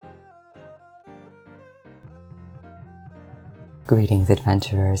Greetings,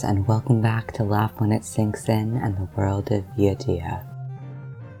 adventurers, and welcome back to Laugh When It Sinks In and the world of Yadia.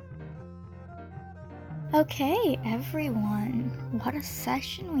 Okay, everyone, what a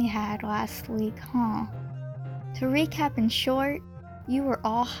session we had last week, huh? To recap in short, you were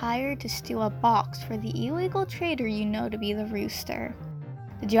all hired to steal a box for the illegal trader you know to be the Rooster.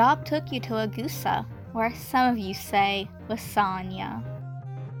 The job took you to Agusa, or some of you say, Lasagna.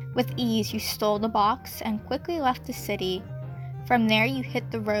 With ease, you stole the box and quickly left the city. From there, you hit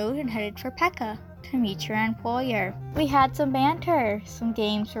the road and headed for Pekka to meet your employer. We had some banter, some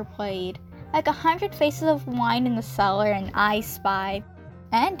games were played, like 100 Faces of Wine in the cellar and I Spy.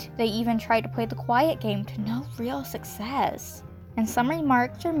 And they even tried to play the quiet game to no real success. And some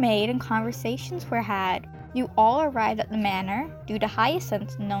remarks were made and conversations were had. You all arrived at the manor due to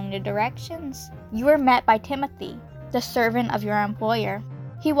Hyacinth knowing the directions. You were met by Timothy, the servant of your employer.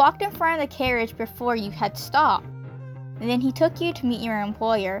 He walked in front of the carriage before you had stopped. And then he took you to meet your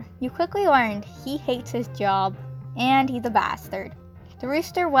employer. You quickly learned he hates his job, and he's a bastard. The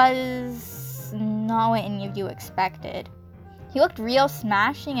Rooster was not what any of you expected. He looked real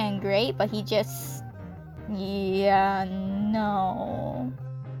smashing and great, but he just... no.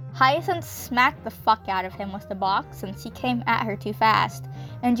 Hyacinth smacked the fuck out of him with the box since he came at her too fast,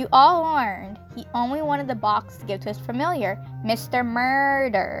 and you all learned he only wanted the box to give to his familiar, Mr.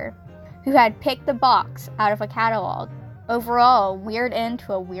 Murder, who had picked the box out of a catalog. Overall, a weird end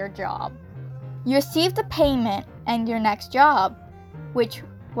to a weird job. You received the payment and your next job, which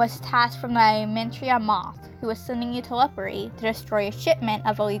was tasked from the Mentria Moth, who was sending you to Lepery to destroy a shipment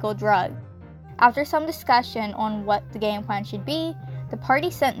of illegal drugs. After some discussion on what the game plan should be, the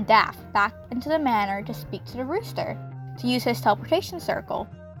party sent Daft back into the manor to speak to the Rooster, to use his teleportation circle.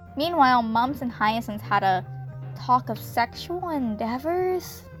 Meanwhile, Mums and Hyacinth had a talk of sexual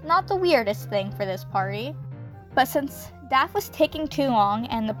endeavors. Not the weirdest thing for this party. But since Daft was taking too long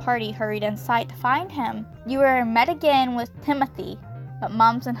and the party hurried inside to find him, you were met again with Timothy, but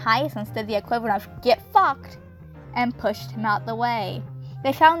Mums and Hyacinth did the equivalent of get fucked and pushed him out the way.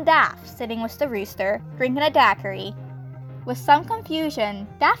 They found Daft sitting with the Rooster, drinking a daiquiri. With some confusion,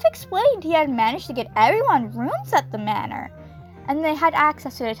 Daft explained he had managed to get everyone rooms at the manor, and they had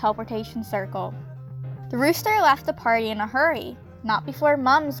access to the teleportation circle. The Rooster left the party in a hurry, not before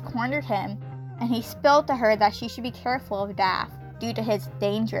Mums cornered him, and he spilled to her that she should be careful of Daft due to his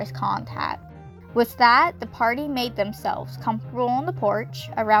dangerous contact. With that, the party made themselves comfortable on the porch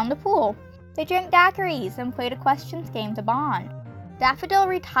around the pool. They drank daiquiris and played a questions game to bond. Daffodil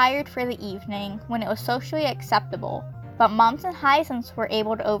retired for the evening when it was socially acceptable, but Mums and Hyacinth were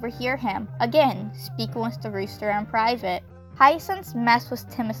able to overhear him, again, speaking with the Rooster in private. Hyacinth messed with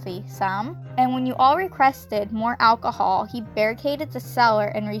Timothy some, and when you all requested more alcohol, he barricaded the cellar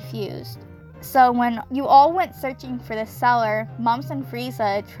and refused. So when you all went searching for the cellar, Mums and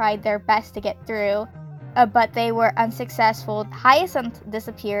Frieza tried their best to get through, but they were unsuccessful. Hyacinth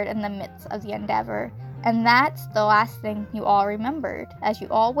disappeared in the midst of the endeavor, and that's the last thing you all remembered as you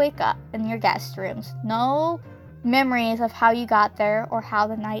all wake up in your guest rooms. No memories of how you got there or how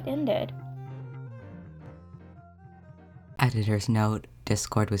the night ended. Editor's note,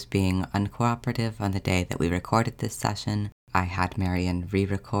 Discord was being uncooperative on the day that we recorded this session. I had Marion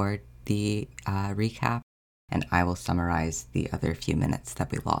re-record the recap, and I will summarize the other few minutes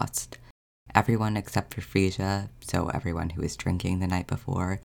that we lost. Everyone except for Frisia, so everyone who was drinking the night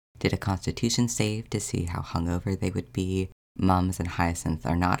before, did a constitution save to see how hungover they would be. Mums and Hyacinth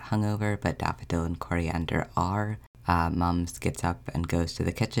are not hungover, but Daffodil and Coriander are. Mums gets up and goes to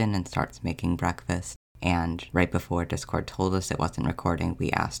the kitchen and starts making breakfast. And right before Discord told us it wasn't recording,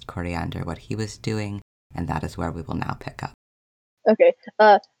 we asked Coriander what he was doing, and that is where we will now pick up. Okay,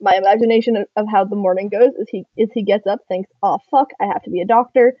 my imagination of how the morning goes is he gets up, thinks, "Oh fuck, I have to be a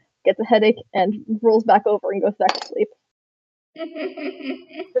doctor," gets a headache, and rolls back over and goes back to sleep.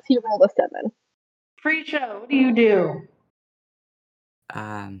 Because he rolled a 7. Frisia, what do you do?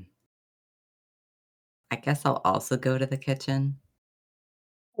 I guess I'll also go to the kitchen.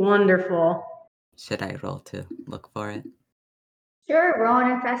 Wonderful. Should I roll to look for it? Sure, roll an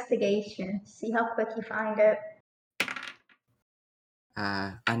investigation. See how quick you find it.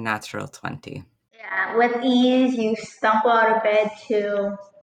 A natural 20. Yeah, with ease, you stumble out of bed too.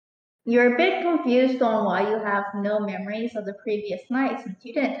 You're a bit confused on why you have no memories of the previous night since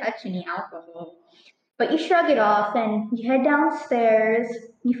you didn't touch any alcohol. But you shrug it off and you head downstairs.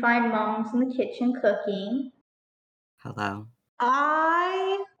 You find Mom's in the kitchen cooking. Hello?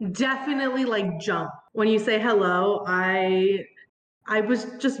 I definitely jump when you say hello. I was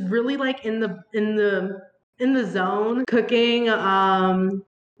just really in the zone, cooking,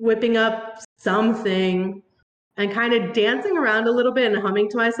 whipping up something, and kind of dancing around a little bit and humming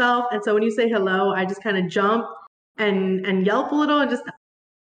to myself. And so when you say hello, I just kind of jump and yelp a little and just,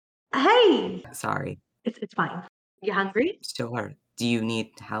 hey, Sorry. it's fine. You hungry? Sure. Do you need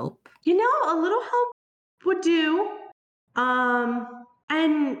help? You know, a little help would do. And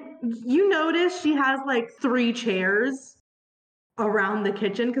you notice she has like 3 chairs around the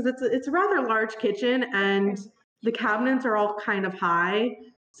kitchen because it's a rather large kitchen and the cabinets are all kind of high.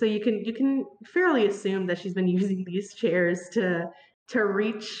 So you can fairly assume that she's been using these chairs to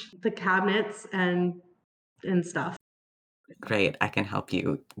reach the cabinets and stuff. Great, I can help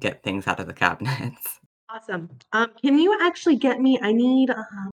you get things out of the cabinets. Awesome. Can you actually get me?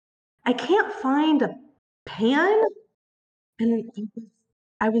 I can't find a pan, and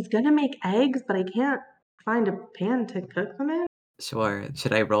I was gonna make eggs, but I can't find a pan to cook them in. Sure.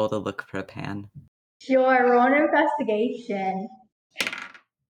 Should I roll to look for a pan? Sure, roll an investigation.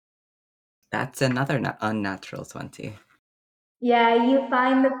 That's another unnatural 20. Yeah, you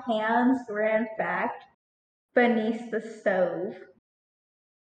find the pans were in fact beneath the stove.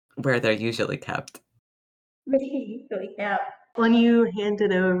 Where they're usually kept. Yeah. When you hand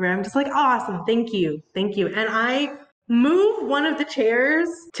it over, I'm just like, awesome, thank you. And I move one of the chairs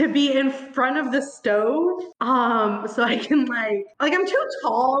to be in front of the stove, so I can like I'm too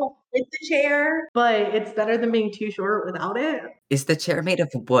tall with the chair, but it's better than being too short without it. Is the chair made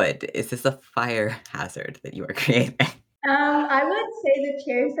of wood? Is this a fire hazard that you are creating? I would say the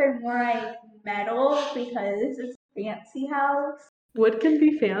chairs are more like metal because it's a fancy house. Wood can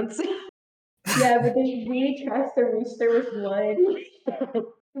be fancy. Yeah, but we trust the rooster with wood.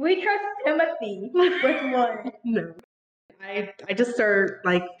 We trust Timothy with wood. No. I just start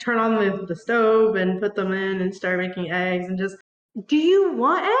turn on the stove and put them in and start making eggs and just, do you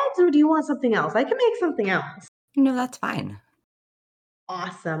want eggs or do you want something else? I can make something else. No, that's fine.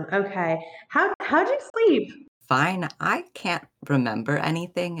 Awesome. Okay. How'd you sleep? Fine. I can't remember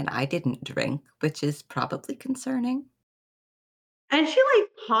anything and I didn't drink, which is probably concerning. And she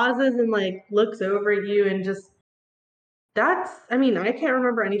pauses and looks over at you and just, I can't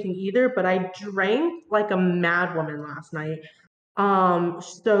remember anything either, but I drank like a mad woman last night.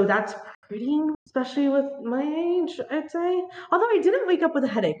 So that's pretty, especially with my age, I'd say. Although I didn't wake up with a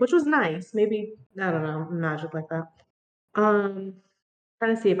headache, which was nice. Maybe, I don't know, magic like that. Trying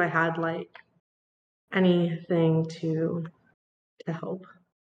to see if I had anything to help.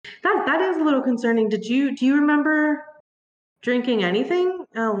 That is a little concerning. Do you remember drinking anything?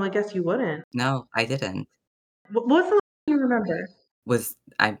 Oh, I guess you wouldn't. No, I didn't. What's the last thing you remember?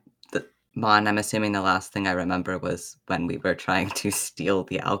 Mon, I'm assuming the last thing I remember was when we were trying to steal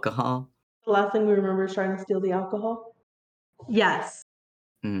the alcohol. The last thing we remember is trying to steal the alcohol? Yes.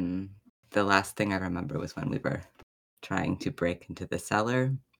 The last thing I remember was when we were trying to break into the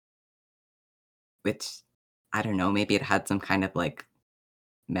cellar, which, I don't know, maybe it had some kind of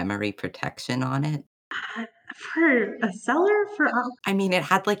memory protection on it. For a cellar? I mean, it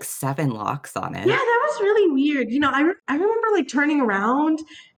had 7 locks on it. Yeah, that was really weird. I remember turning around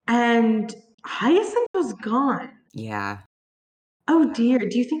and Hyacinth was gone. Yeah. Oh dear,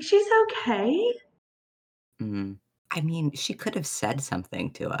 do you think she's okay? I mean, she could have said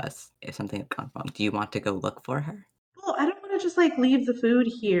something to us if something had gone wrong. Do you want to go look for her? Well, I don't want to just leave the food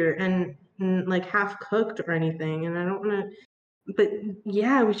here and half cooked or anything, and I don't want to. But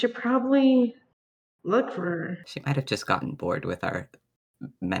yeah, we should probably look for her. She might have just gotten bored with our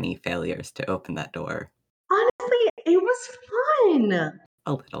many failures to open that door. Honestly, it was fun.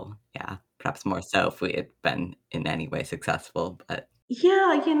 A little, yeah. Perhaps more so if we had been in any way successful, but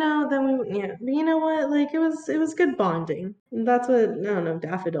yeah, then yeah. But you know what? It was good bonding. That's what, I don't know,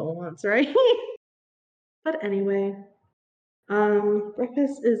 Daffodil wants, right? But anyway,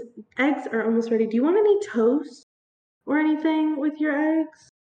 eggs are almost ready. Do you want any toast or anything with your eggs?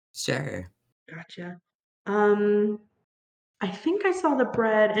 sure. Gotcha. I think I saw the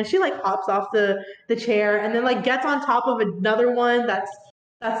bread, and she hops off the chair and then gets on top of another one that's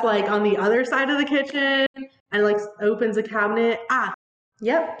on the other side of the kitchen and opens a cabinet. Ah,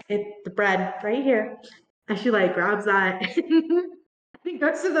 yep, it's the bread right here. And she grabs that. He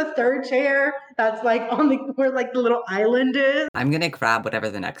goes to the third chair that's on where the little island is. I'm gonna grab whatever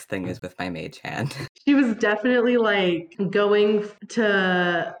the next thing is with my mage hand. She was definitely going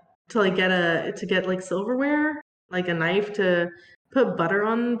to get silverware, a knife to put butter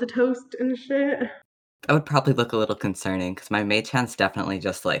on the toast and shit. That would probably look a little concerning because my mage hand's definitely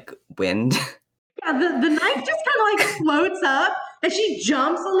just wind. Yeah, the knife just kind of floats up and she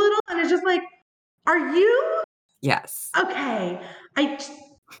jumps a little and it's just are you? Yes. Okay. She's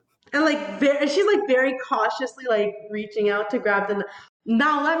very cautiously reaching out to grab the.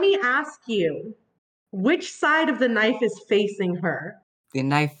 Now let me ask you, which side of the knife is facing her? The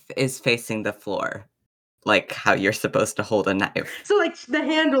knife is facing the floor, like how you're supposed to hold a knife. So like the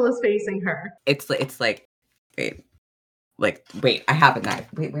handle is facing her. It's like, wait, I have a knife.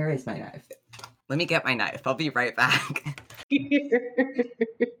 Wait, where is my knife? Let me get my knife. I'll be right back.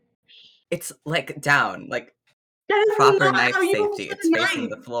 It's like down, like That is proper not knife how you safety. hold It's a facing knife.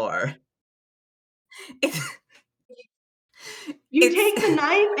 the floor. It's, You It's- take the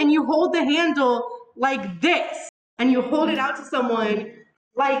knife and you hold the handle like this, and you hold it out to someone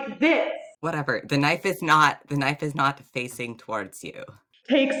like this. whatever. The knife is not facing towards you.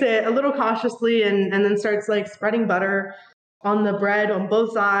 Takes it a little cautiously and then starts like spreading butter on the bread on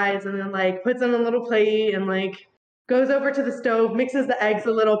both sides, and then like puts on a little plate and like goes over to the stove, mixes the eggs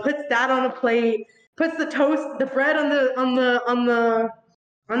a little, puts that on a plate, puts the bread on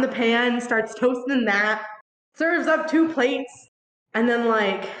the pan, starts toasting that, serves up 2 plates, and then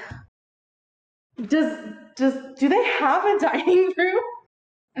like do they have a dining room?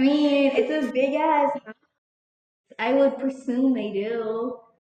 I mean, it's a big ass house. I would presume they do.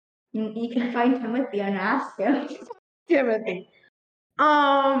 You can find Timothy and ask him. Timothy.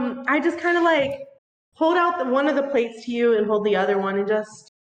 I just kind of like hold out one of the plates to you and hold the other one and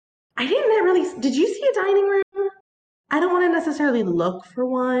just. I didn't really. Did you see a dining room? I don't want to necessarily look for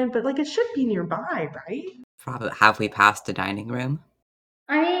one, but like it should be nearby, right? Probably. Have we passed a dining room?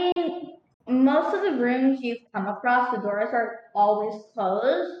 I mean, most of the rooms you've come across, the doors are always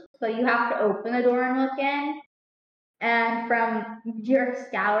closed, so you have to open the door and look in. And from your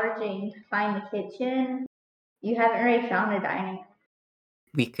scouring to find the kitchen, you haven't really found a dining room.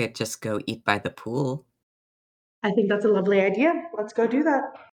 We could just go eat by the pool. I think that's a lovely idea. Let's go do that.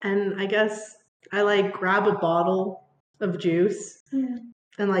 And I guess I like grab a bottle of juice and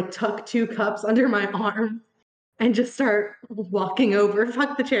like tuck 2 cups under my arm and just start walking over.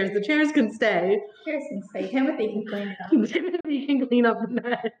 Fuck the chairs. The chairs can stay. Chairs can stay. Timothy can clean it up. Timothy can clean up the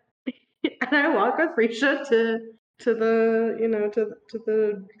mess. And I walk with Risha to the to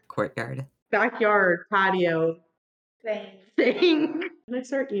the Courtyard. backyard patio Thing. thing. And I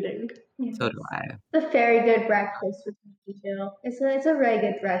start eating. So do I. It's a very good breakfast with Nikki Jill. It's a really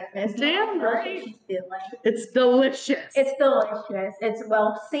good breakfast. Damn That's right. what she's feeling. It's delicious. It's delicious. It's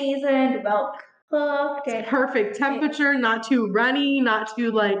well seasoned, well cooked. It's perfect temperature, not too runny, not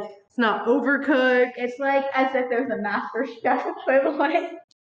too like it's not overcooked. It's like as if there's a master chef equivalent.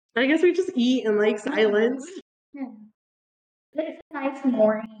 I guess we just eat in like silence. Yeah. It's a nice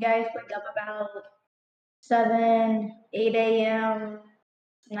morning. You guys wake up about 7, 8 a.m.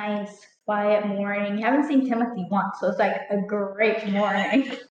 Nice, quiet morning. You haven't seen Timothy once, so it's like a great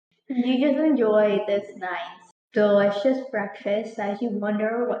morning. You just enjoy this nice, delicious breakfast as you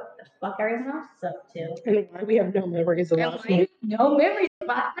wonder what the fuck everyone else is up to. And why we have no memories of And last why night. no memories of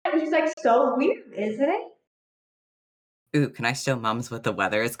last night, which is like so weird, isn't it? Ooh, can I show Mums what the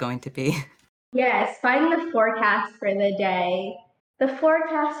weather is going to be? Yes, find the forecast for the day. The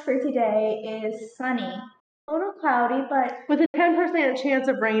forecast for today is sunny. A little cloudy, but With a 10% chance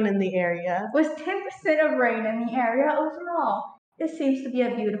of rain in the area. with 10% of rain in the area overall. It seems to be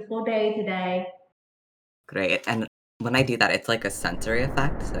a beautiful day today. Great. And when I do that, it's like a sensory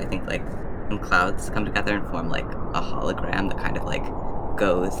effect. So I think like when clouds come together and form like a hologram that kind of like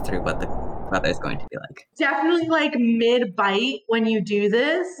goes through what the weather is going to be like. Definitely like mid-bite when you do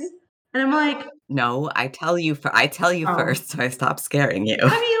this. And I'm like, No, I tell you Oh. first, so I stop scaring you. I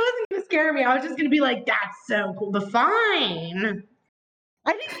mean, it wasn't gonna scare me. I was just gonna be like, that's so cool. But fine.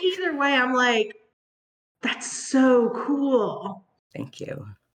 I think either way, I'm like, that's so cool. Thank you.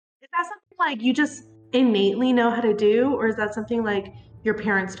 Is that something like you just innately know how to do, or is that something like your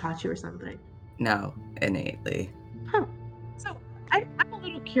parents taught you or something? No, innately. So I'm a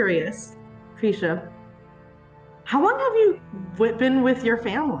little curious, Krisha. How long have you been with your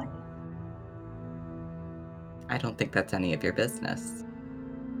family? I don't think that's any of your business.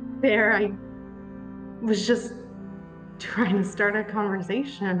 There, I was just trying to start a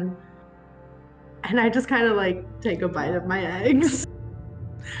conversation. And I just kind of like take a bite of my eggs.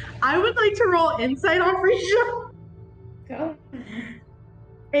 I would like to roll insight on Risha Go.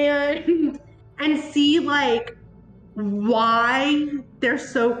 and see like why they're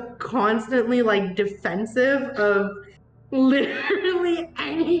so constantly like defensive of literally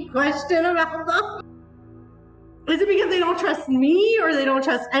any question about them. Is it because they don't trust me, or they don't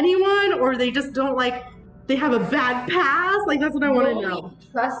trust anyone, or they just don't like they have a bad past? Like that's what I want to know.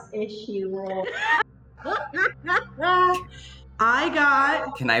 Trust issue roll.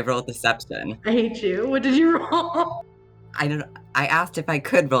 Can I roll deception? I hate you. What did you roll? I asked if I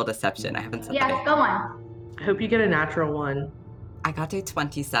could roll deception. I haven't said Yes, that. go on. I hope you get a natural one. I got to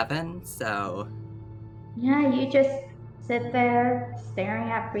 27, so Yeah, you just sit there staring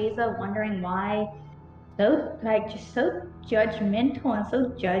at Frieza, wondering why just so judgmental and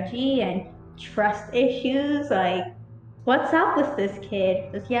so judgy and trust issues. Like, what's up with this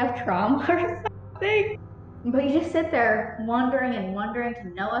kid? Does he have trauma or something? But you just sit there wondering and wondering to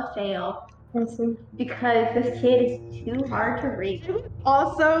no avail Awesome. because this kid is too hard to read.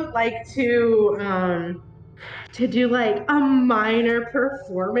 Also, like to do like a minor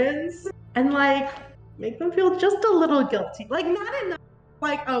performance and like make them feel just a little guilty. Like not enough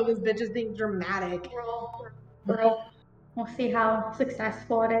like, oh, this bitch is being dramatic. Girl, we'll see how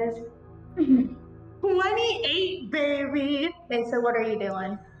successful it is. 28, baby. Okay, so what are you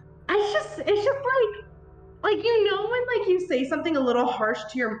doing? It's just like you know when like you say something a little harsh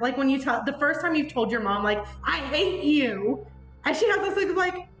to your like when you tell the first time you've told your mom like I hate you, and she has this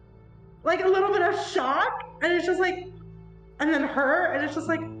like a little bit of shock, and it's just like, and then her, and it's just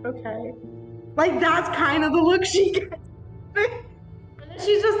like, okay, like that's kind of the look she gets. And then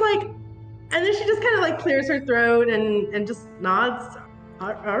she's just like, and then she just kind of like clears her throat and just nods,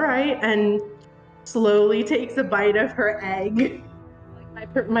 all right, and slowly takes a bite of her egg.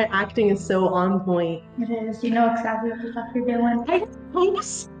 Like my acting is so on point. It is. You know exactly what the fuck you're doing. I hope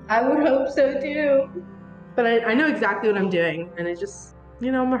so. I would hope so too. But I know exactly what I'm doing, and it just,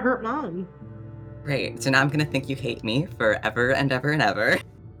 you know, I'm a hurt mom. Great. So now I'm gonna think you hate me forever and ever and ever.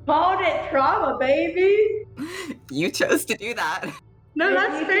 Called it trauma, baby. You chose to do that. No,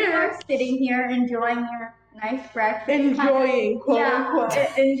 that's You fair. are sitting here enjoying your nice breakfast. Enjoying, quote Yeah,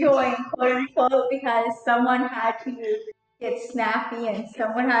 unquote. enjoying, quote unquote, because someone had to get snappy and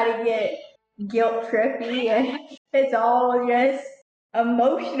someone had to get guilt trippy, and it's all just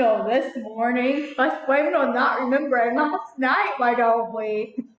emotional this morning. Let's blame it on not remembering last night, why don't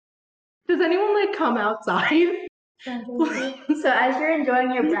we? Does anyone like come outside? So as you're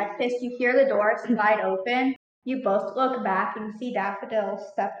enjoying your breakfast, you hear the door slide open. You both look back and you see Daffodil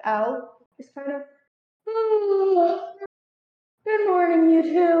step out. Just kind of, good morning, you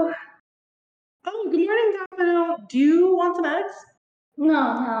two. Oh, good morning, Daffodil. Do you want some eggs? No,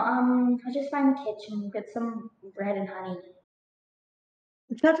 I just find the kitchen, get some bread and honey.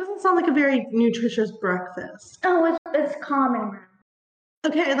 That doesn't sound like a very nutritious breakfast. Oh, it's common ground.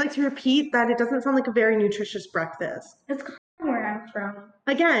 Okay, I'd like to repeat that it doesn't sound like a very nutritious breakfast. It's common where I'm from.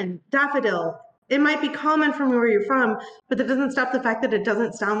 Again, Daffodil. It might be common from where you're from, but that doesn't stop the fact that it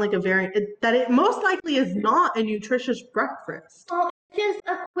doesn't sound like that it most likely is not a nutritious breakfast. Well, it's just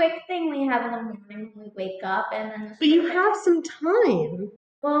a quick thing we have in the morning when we wake up, and then. But you have some time.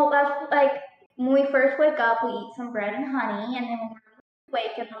 Well, that's like when we first wake up, we eat some bread and honey, and then when we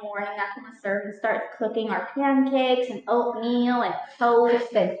wake in the morning, that's when the servant starts cooking our pancakes and oatmeal and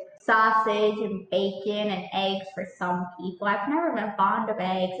toast and sausage and bacon and eggs for some people. I've never been fond of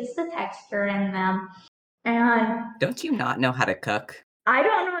eggs. It's the texture in them. And Don't you not know how to cook? I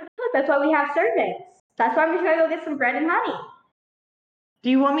don't know how to cook. That's why we have servants. That's why I'm just gonna go get some bread and honey. Do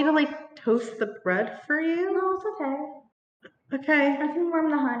you want me to like toast the bread for you? No, it's okay. Okay. I can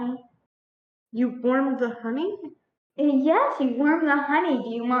warm the honey. You warm the honey? Yes, you warm the honey. Do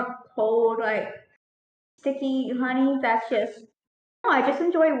you want cold, like sticky honey? That's just. No, I just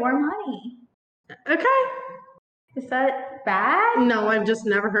enjoy warm honey. Okay. Is that bad? No, I've just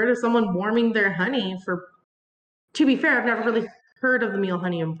never heard of someone warming their honey for. To be fair, I've never really heard of the meal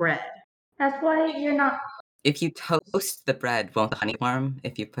honey and bread. That's why you're not. If you toast the bread, won't the honey warm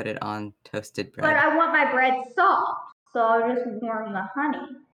if you put it on toasted bread? But I want my bread soft, so I'll just warm the honey.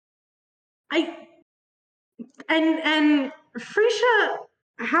 And Frisha,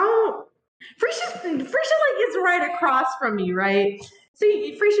 Frisha like is right across from me, right? So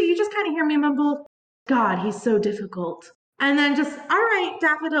Frisha, you just kind of hear me mumble, God, he's so difficult. And then just, all right,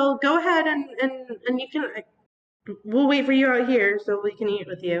 Daffodil, go ahead and you can, we'll wait for you out here so we can eat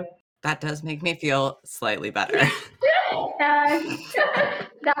with you. That does make me feel slightly better. And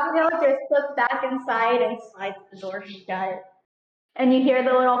Daffodil just slips back inside and slides the door shut. And you hear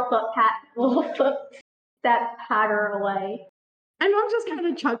the little footstep patter away. And Mom just kind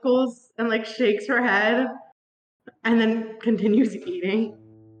of chuckles and like shakes her head and then continues eating.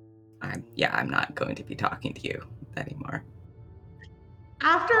 I'm not going to be talking to you anymore.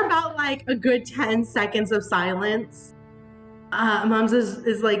 After about like a good 10 seconds of silence, Mom's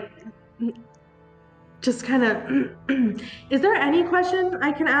is like, just kind of, is there any question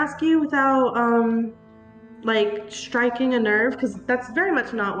I can ask you without, like striking a nerve? Because that's very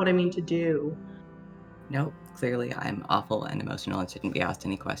much not what I mean to do. Nope, clearly I'm awful and emotional and shouldn't be asked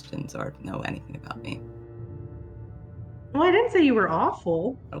any questions or know anything about me. Well, I didn't say you were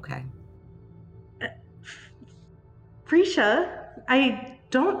awful. Okay. Frisha, I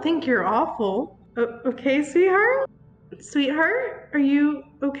don't think you're awful. Okay, sweetheart? Sweetheart, are you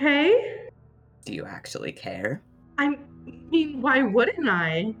okay? Do you actually care? I mean, why wouldn't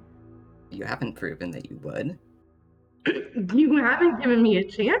I? You haven't proven that you would. You haven't given me a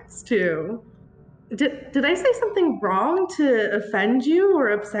chance to. Did I say something wrong to offend you or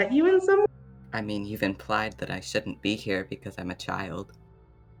upset you in some way? I mean, you've implied that I shouldn't be here because I'm a child.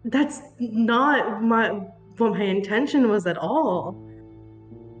 That's not what my intention was at all.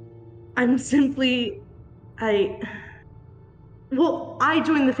 I'm simply I I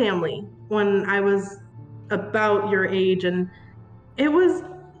joined the family when I was about your age, and it was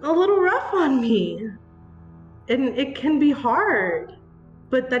a little rough on me. And it can be hard,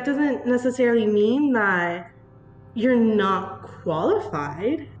 but that doesn't necessarily mean that you're not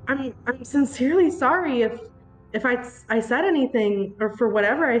qualified. I'm sincerely sorry if I said anything or for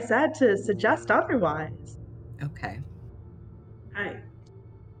whatever I said to suggest otherwise. Okay. I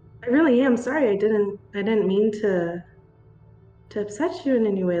I really am sorry. I didn't mean to upset you in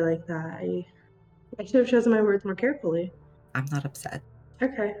any way like that. I should have chosen my words more carefully. I'm not upset.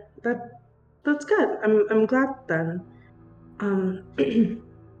 Okay, that's good. I'm glad then. Um,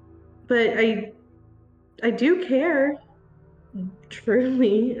 but I do care.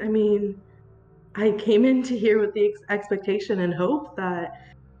 Truly, I mean, I came into here with the expectation and hope that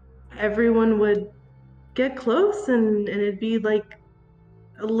everyone would get close and it'd be like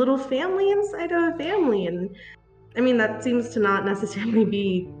a little family inside of a family. And I mean, that seems to not necessarily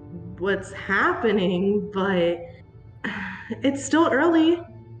be what's happening, but it's still early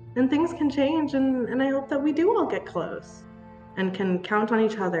and things can change. And I hope that we do all get close and can count on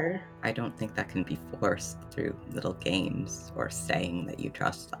each other. I don't think that can be forced through little games or saying that you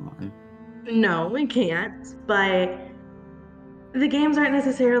trust someone. No, we can't, but the games aren't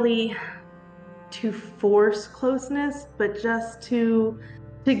necessarily to force closeness, but just to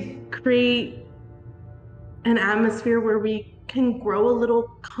create an atmosphere where we can grow a little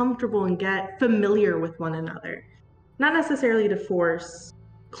comfortable and get familiar with one another. Not necessarily to force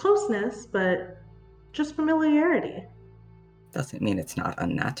closeness, but just familiarity. Doesn't mean it's not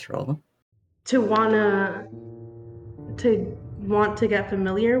unnatural. To want to get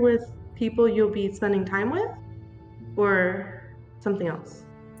familiar with people you'll be spending time with, or something else.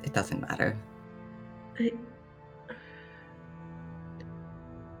 It doesn't matter.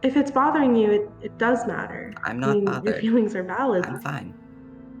 If it's bothering you, it does matter. I'm not bothered. Your feelings are valid. I'm fine.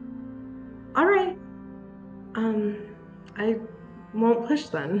 All right. I won't push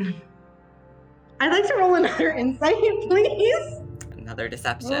then. I'd like to roll another insight, please. Another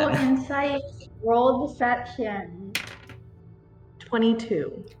deception. Roll insight. Roll deception.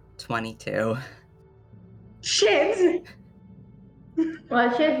 22. 22. Shit!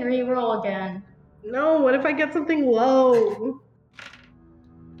 Let's just re-roll again. No, what if I get something low?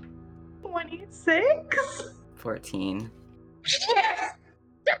 26? 14.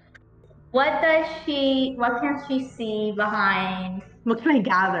 What can she see behind? What can I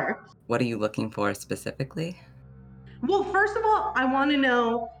gather? What are you looking for specifically? Well, first of all, I want to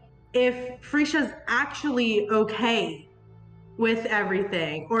know if Frisha's actually okay with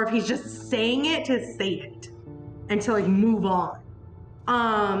everything, or if he's just saying it to say it and to like move on.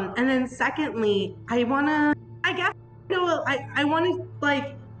 And then secondly, I wanna like,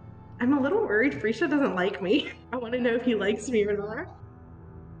 I'm a little worried Frisha doesn't like me. I wanna know if he likes me or not.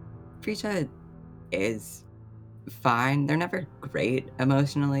 Frisha is fine. They're never great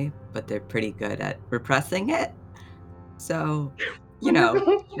emotionally, but they're pretty good at repressing it. So, you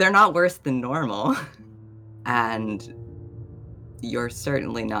know, they're not worse than normal. And you're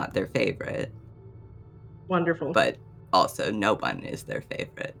certainly not their favorite. Wonderful. But also, no one is their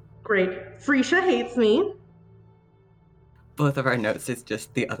favorite. Great. Frisha hates me. Both of our notes is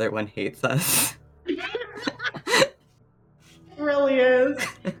just the other one hates us. It really is.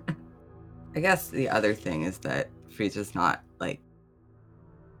 I guess the other thing is that Frisha's not, like,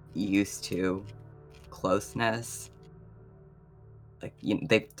 used to closeness. Like,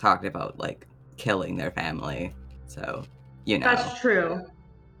 they've talked about, like, killing their family. So, That's true.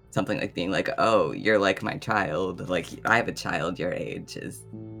 Something like being like, oh, you're like my child. Like, I have a child your age is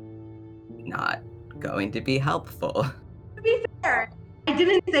not going to be helpful. To be fair, I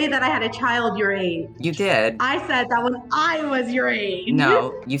didn't say that I had a child your age. You did. I said that when I was your age.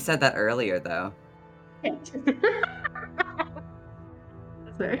 No, you said that earlier, though. That's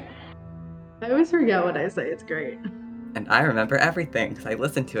fair. I always forget what I say. It's great. And I remember everything because I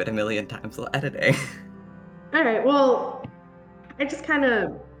listened to it a million times while editing. All right, well, I just kind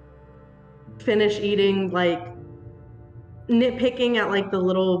of finish eating, like, nitpicking at, like,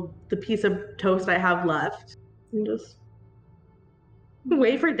 the piece of toast I have left. And just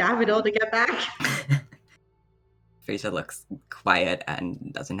Wait for Daffodil to get back. Frisia looks quiet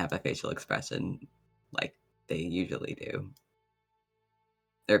and doesn't have a facial expression like they usually do.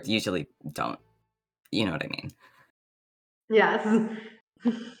 Or usually don't. You know what I mean. Yes.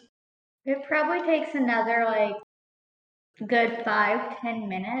 It probably takes another like good 5-10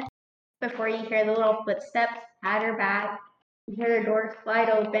 minutes before you hear the little footsteps at her back. You hear the door slide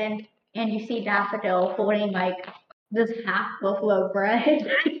open, and you see Daffodil holding like this half loaf of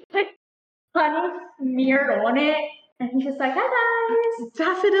bread, honey smeared on it, and he's just like, "Hi guys."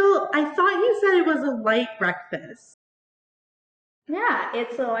 Daffodil, I thought you said it was a light breakfast. Yeah,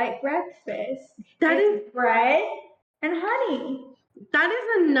 it's a light breakfast. That It's bread and honey. That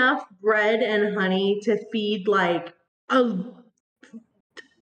is enough bread and honey to feed like a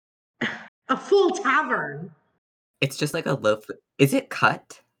full tavern. It's just like a loaf. Is it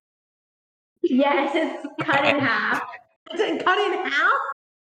cut? Yes, it's cut in half. Is it cut in half?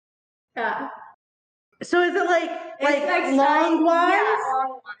 Yeah. So is it like It's long ones? Yeah,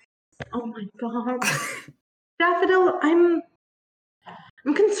 long ones. Oh my god. Daffodil, I'm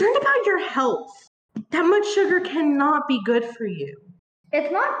concerned about your health. That much sugar cannot be good for you.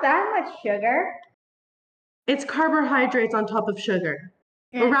 It's not that much sugar. It's carbohydrates on top of sugar.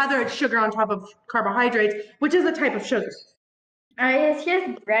 Or rather, it's sugar on top of carbohydrates, which is a type of sugar. It's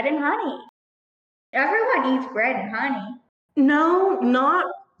just bread and honey. Everyone eats bread and honey. No.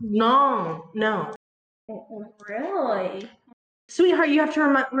 Really? Sweetheart, you have to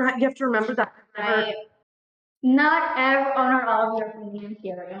remember that. Not all of you are from the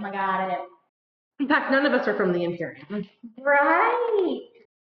Imperium. I got it. In fact, none of us are from the Imperium. Right.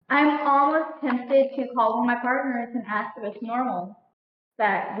 I'm almost tempted to call one of my partners and ask if it's normal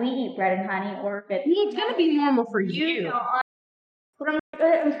that we eat bread and honey, or if It's gonna be normal for you. know, what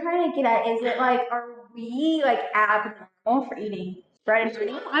I'm trying to get at is it like, are we like abnormal for eating bread and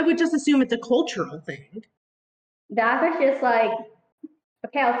honey? I would just assume it's a cultural thing. That was just like,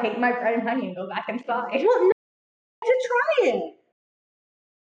 okay, I'll take my bread and honey and go back inside. Well, no, to try it.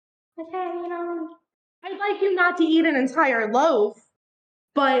 Okay, I'd like you not to eat an entire loaf,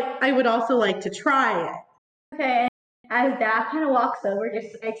 but I would also like to try it. Okay. As Dad kind of walks over,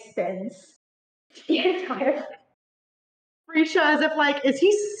 just extends the entire thing. Frisia, as if like, is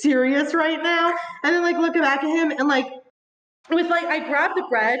he serious right now? And then like looking back at him and like, with like, I grab the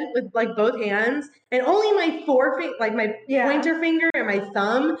bread with like both hands and only my my pointer finger and my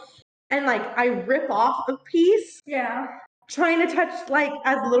thumb, and like I rip off a piece. Yeah. Trying to touch like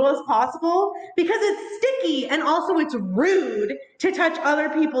as little as possible because it's sticky and also it's rude to touch other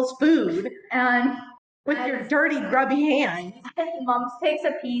people's food And with your dirty, grubby hands. as Mums takes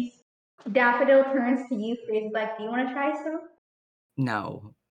a piece, Daffodil turns to you, Freeze, like, do you want to try some?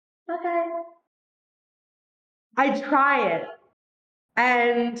 No. Okay. I try it.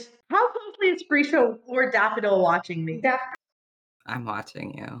 And how closely is Frisia or Daffodil watching me? I'm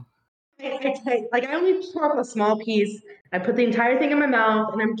watching you. I only pour up a small piece. I put the entire thing in my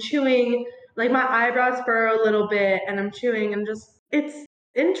mouth and I'm chewing. Like my eyebrows furrow a little bit and I'm chewing and just, it's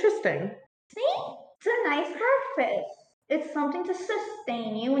interesting. See? It's a nice breakfast. It's something to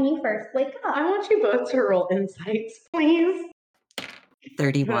sustain you when you first wake up. I want you both to roll insights, please.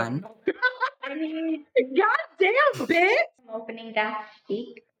 31. I mean, goddamn, bitch! I'm opening that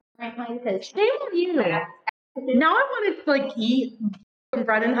cheek. Because Shame on you. Now I want to like eat some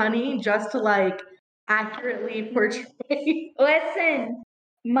bread and honey just to like accurately portray. listen,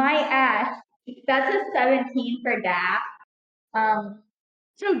 my ass. That's a 17 for Daff.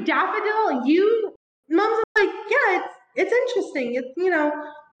 So Daffodil, Mom's like, yeah, it's interesting. It's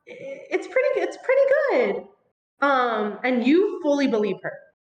it's pretty good. And you fully believe her.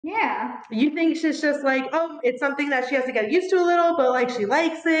 Yeah. You think she's just like, oh, it's something that she has to get used to a little, but like she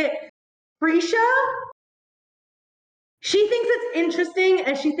likes it. Frisia, she thinks it's interesting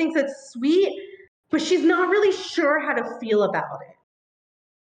and she thinks it's sweet, but she's not really sure how to feel about it.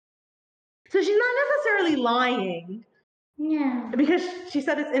 So she's not necessarily lying. Yeah. Because she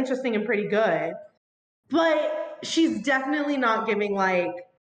said it's interesting and pretty good. But she's definitely not giving like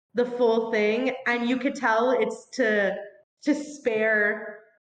the full thing. And you could tell it's to spare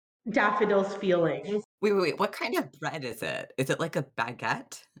Daffodil's feelings. Wait. What kind of bread is it? Is it like a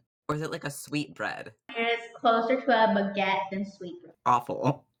baguette? Or is it like a sweet bread? It's closer to a baguette than sweet bread.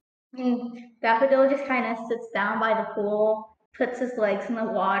 Awful. Daffodil just kind of sits down by the pool, puts his legs in the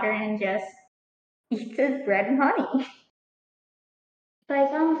water, and just eats his bread and honey. Like,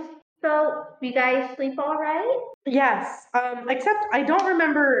 so you guys sleep all right? Yes, except I don't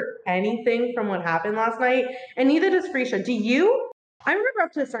remember anything from what happened last night, and neither does Frisia. Do you? I remember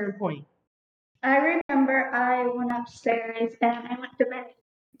up to a certain point. I remember I went upstairs and I went to bed.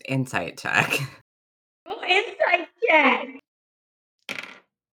 Insight check. Oh, inside check.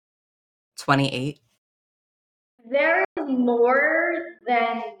 28. There is more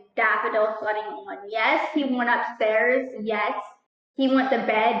than Daffodil letting on. Yes, he went upstairs. Yes, he went to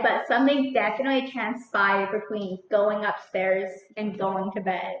bed, but something definitely transpired between going upstairs and going to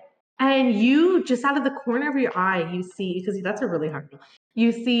bed. And you, just out of the corner of your eye, you see, because that's a really hard one,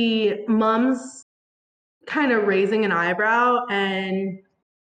 you see Mom's kind of raising an eyebrow and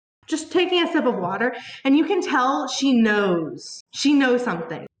just taking a sip of water, and you can tell she knows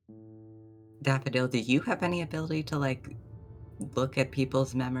something. Daffodil, do you have any ability to, like, look at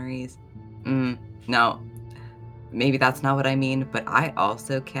people's memories? No. Maybe that's not what I mean, but I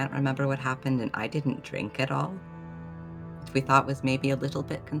also can't remember what happened, and I didn't drink at all. Which we thought was maybe a little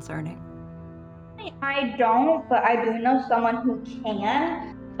bit concerning. I don't, but I do know someone who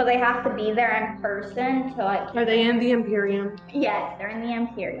can. So they have to be there in person to like. Are they in the Imperium? Yes, they're in the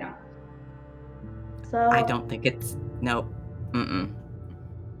Imperium. So I don't think it's... Nope. Mm-mm.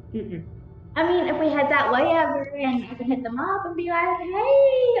 Mm-mm. I mean, if we head that way ever, and I can hit them up and be like,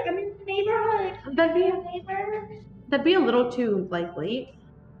 "Hey, I'm in the neighborhood. That'd be a little too like late.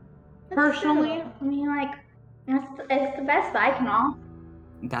 Personally, I mean, like, it's the best I can offer.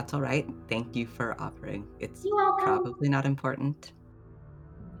 That's all right. Thank you for offering. It's You're welcome. probably not important.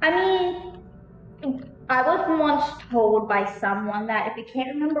 I mean, I was once told by someone that if you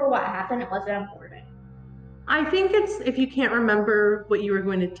can't remember what happened, it wasn't important. I think it's if you can't remember what you were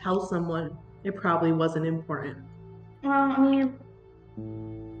going to tell someone, it probably wasn't important. Well, I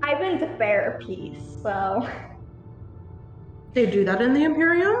mean, I've been to therapy, so They do that in the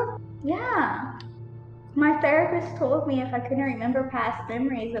Imperium? yeah. My therapist told me if I couldn't remember past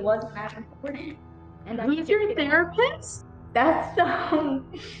memories, it wasn't that important. And Who's your therapist? That's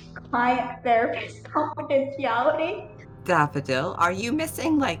client therapist confidentiality. Daffodil, are you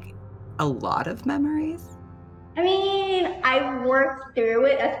missing, like, a lot of memories? I mean, I worked through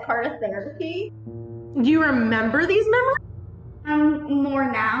it as part of therapy. Do you remember these memories?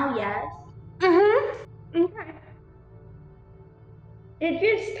 More now, yes. Mm-hmm. Okay. It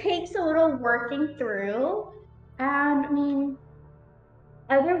just takes a little working through. And I mean,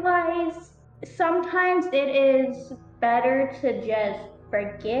 otherwise, sometimes it is better to just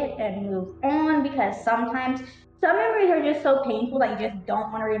forget and move on because sometimes some memories are just so painful that you just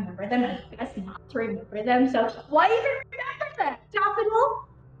don't want to remember them and it's best not to remember them. So why even remember them? Daffodil?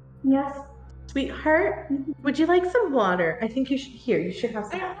 Yes. Sweetheart, would you like some water? I think you should have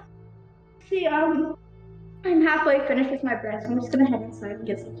some. See, I'm halfway finished with my bread, so I'm just gonna head inside and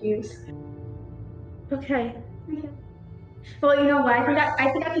get some juice. Okay. Well, you know what?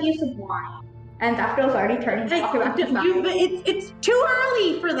 I think I could use some wine. And Daffodil's already turning coffee back to It's too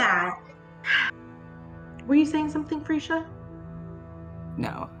early for that. Were you saying something, Frisha?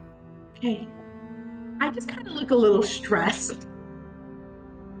 No. Okay. I just kind of look a little stressed.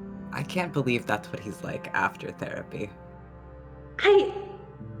 I can't believe that's what he's like after therapy.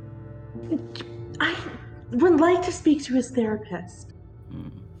 I would like to speak to his therapist.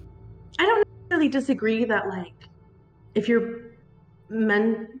 I don't necessarily disagree that, like, if your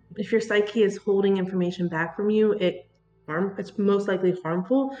psyche is holding information back from you, it's most likely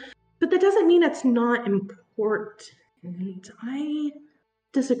harmful. But that doesn't mean it's not important. I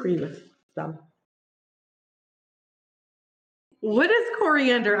disagree with them. What is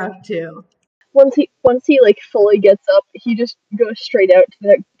Coriander up to? Once he like fully gets up, he just goes straight out to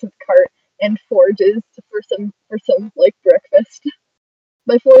the cart and forages for some like breakfast.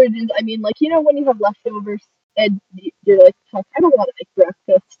 By forages, I mean, like, you know, when you have leftovers and you're like, heck, I don't want to make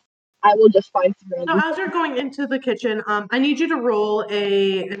breakfast. I will just find some So random. as you're going into the kitchen, I need you to roll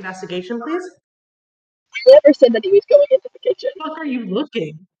a investigation, please. I never said that he was going into the kitchen. What are you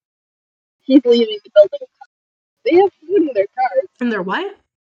looking? He's leaving the building. They have food in their cars. In their what?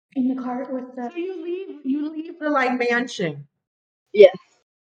 In the cart with the. So you leave the like mansion. Yes.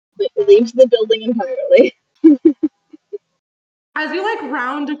 It leaves the building entirely. As you like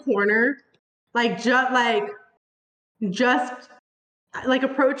round a corner, just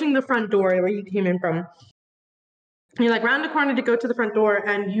approaching the front door where you came in from. You're like round a corner to go to the front door,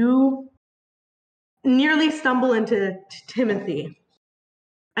 and you nearly stumble into Timothy.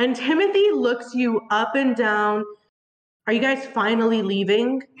 And Timothy looks you up and down. Are you guys finally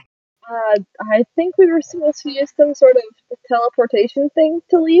leaving? I think we were supposed to use some sort of teleportation thing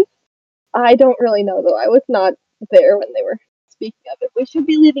to leave. I don't really know, though. I was not there when they were speaking of it. We should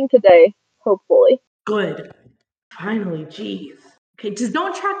be leaving today, hopefully. Good. Finally, jeez. Okay, just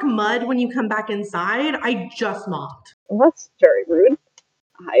don't track mud when you come back inside. I just mopped. Well, that's very rude.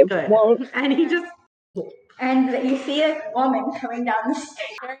 I Good. won't. And he just. And you see a woman coming down the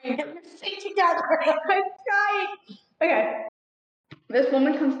stairs. Stay together. I'm trying. Okay. This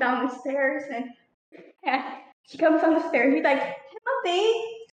woman comes down the stairs and she comes down the stairs. He's like, Timothy.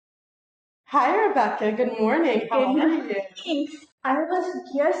 Hi, Rebecca. Good morning. How are you? I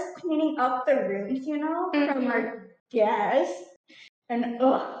was just cleaning up the rooms, from our guests. And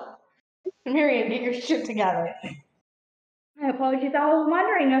Marian, get your shit together. I apologize. I was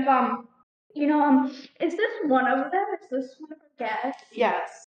wondering if is this one of them? Is this one of our guests?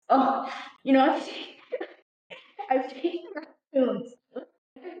 Yes. Oh, I've taken raccoons.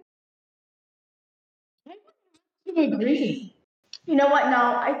 You agree. You know what? No,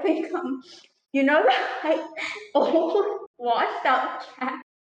 I think that old washed out cat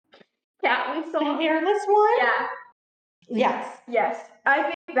we The saw. hairless one? Yeah. Yes. I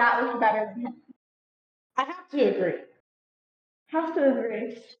think that was better than him. I have to agree. Have to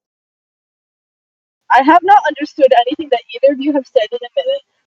agree. I have not understood anything that either of you have said in a minute,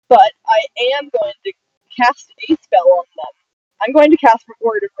 but I am going to cast a spell on them. I'm going to cast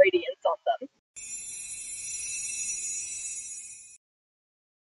Word of Radiance on them.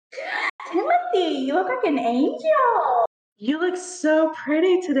 Timothy, you look like an angel. You look so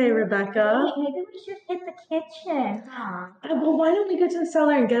pretty today, Rebecca. Maybe we should hit the kitchen. Well, why don't we go to the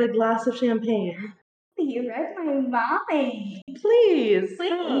cellar and get a glass of champagne? You read my mind. Please.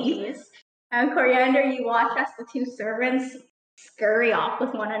 Please. Coriander, you watch as the two servants scurry off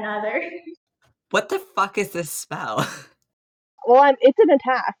with one another. What the fuck is this spell? Well, it's an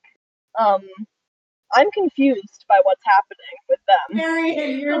attack. I'm confused by what's happening with them.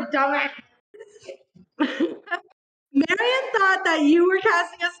 Marian, you're dumbass. Marian thought that you were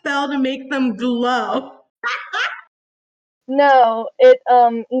casting a spell to make them glow. No, it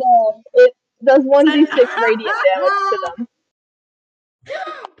does 1d6 radiant damage to them.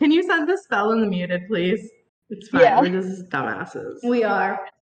 Can you send the spell in the muted, please? It's fine. Yeah. We're just dumbasses. We are.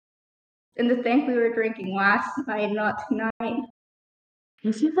 And the thing we were drinking last night, not tonight.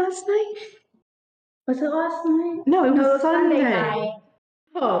 Was it last night? Was it last night? No, it was Sunday Sunday. night.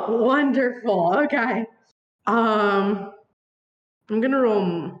 Oh, wonderful. Okay. I'm gonna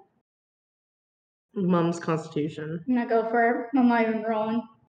roll Mom's Constitution. I'm gonna go for it. I'm not even rolling.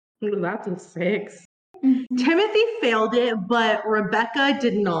 Ooh, that's a 6. Timothy failed it, but Rebecca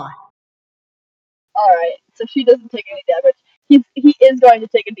did not. Alright, so she doesn't take any damage. He is going to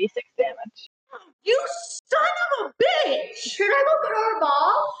take a d6 damage. You son of a bitch! Should I go get our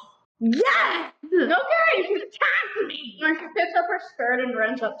ball? Yes! Okay, she attacked me! When she picks up her skirt and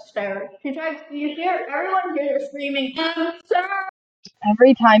runs upstairs. You hear everyone here screaming, "Sir!"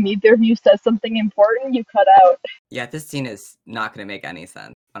 Every time either of you says something important, you cut out. Yeah, this scene is not going to make any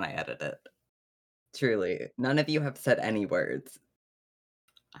sense when I edit it. Truly, none of you have said any words.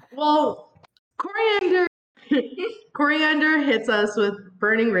 Well, Coriander hits us with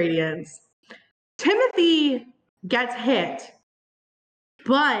Burning Radiance. Timothy gets hit,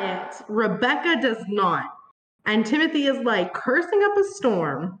 but Rebecca does not. And Timothy is like cursing up a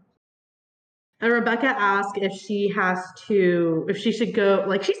storm. And Rebecca asks if she should go,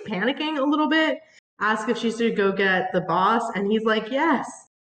 like she's panicking a little bit, ask if she should go get the boss. And he's like, yes.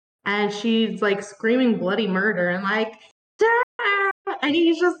 And she's like screaming bloody murder and like, Dad! And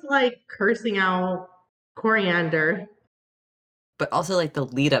he's just like cursing out Coriander. But also, like, the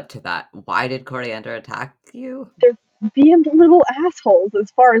lead up to that, why did Coriander attack you? They're being little assholes as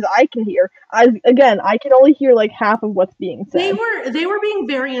far as I can hear. I can only hear like half of what's being said. They were being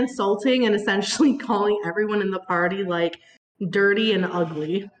very insulting and essentially calling everyone in the party like dirty and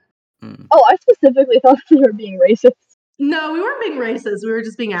ugly. Oh, I specifically thought they were being racist. No, we weren't being racist. We were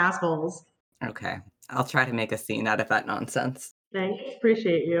just being assholes. Okay, I'll try to make a scene out of that nonsense. Thanks,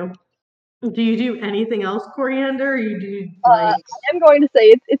 appreciate you. Do you do anything else, Coriander? Or you do I am going to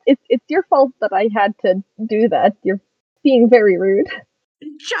say it's your fault that I had to do that. You're being very rude.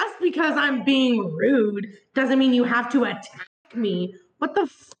 Just because I'm being rude doesn't mean you have to attack me. What the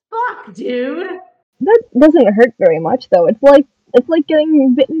fuck, dude? That doesn't hurt very much, though. It's like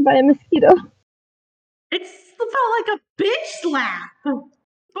getting bitten by a mosquito. It felt like a bitch slap, but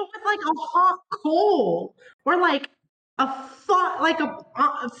with like a hot coal or like a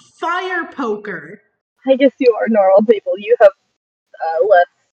fire poker. I guess you are normal people. You have less.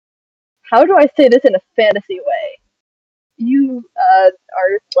 How do I say this in a fantasy way? You are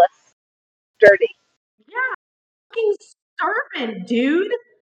less dirty. Yeah, fucking servant, dude.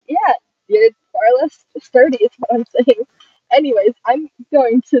 Yeah, you're far less sturdy. Is what I'm saying. Anyways, I'm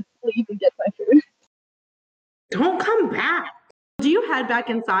going to leave and get my food. Don't come back. Do you head back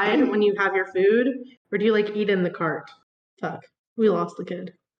inside when you have your food, or do you like eat in the cart? Fuck. We lost the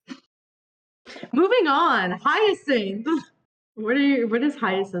kid. Moving on. Hyacinth. What is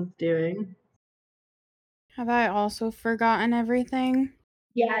Hyacinth doing? Have I also forgotten everything?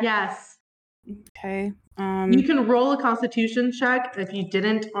 Yes. Okay. You can roll a constitution check if you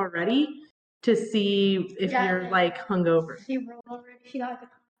didn't already to see if you're like hungover. She rolled already. She got the.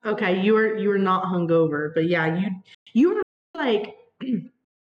 Okay, you were not hungover, but yeah, you were like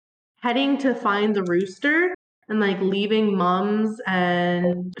heading to find the rooster and like leaving Mums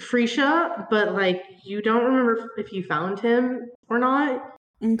and Freesia, but like you don't remember if you found him or not.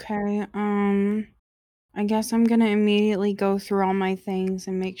 Okay. I guess I'm gonna immediately go through all my things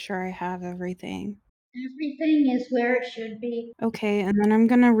and make sure I have everything. Everything is where it should be. Okay, and then I'm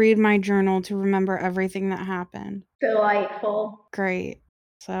gonna read my journal to remember everything that happened. Delightful. Great.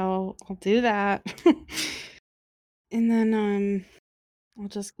 So I'll do that. And then I'll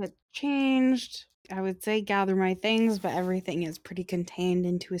just get changed. I would say gather my things, but everything is pretty contained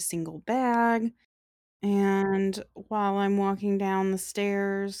into a single bag. And while I'm walking down the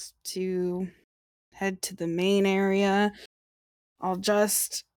stairs to head to the main area, I'll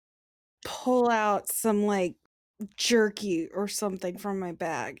just pull out some like jerky or something from my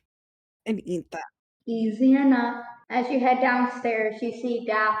bag and eat that. Easy enough. As you head downstairs, you see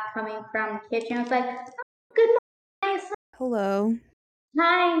Daft coming from the kitchen. It's like, oh, good morning. Hello.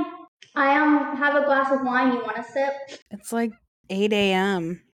 Hi. I have a glass of wine. You want a sip? It's like 8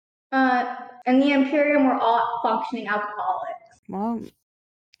 a.m. In the Imperium, we're all functioning alcoholics. Well,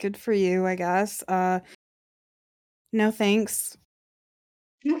 good for you, I guess. No thanks.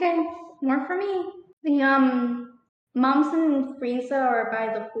 Okay, more for me. The Mums and Frieza are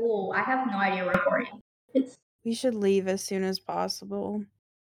by the pool. I have no idea where we're going. We should leave as soon as possible.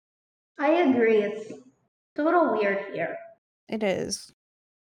 I agree. It's a little weird here. It is.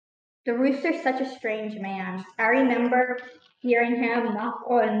 The rooster's such a strange man. I remember hearing him knock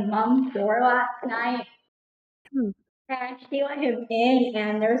on Mom's door last night. And she let him in,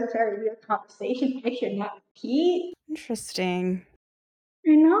 and there was a very weird conversation I should not repeat. Interesting.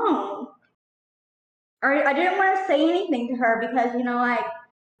 I know. I didn't want to say anything to her because, like,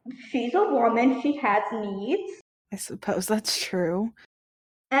 she's a woman, she has needs. I suppose that's true.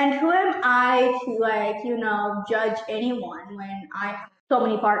 And who am I to, like, judge anyone when I have so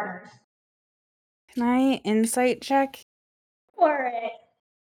many partners? Can I insight check? For it.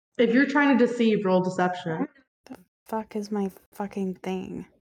 If you're trying to deceive, roll deception. The fuck is my fucking thing?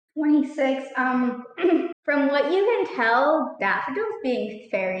 26. From what you can tell, Daffodil's being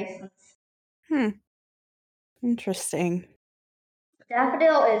fairy since. Interesting.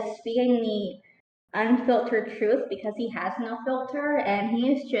 Daffodil is speaking the unfiltered truth because he has no filter, and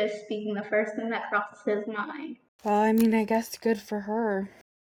he is just speaking the first thing that crosses his mind. Well, I mean, I guess good for her.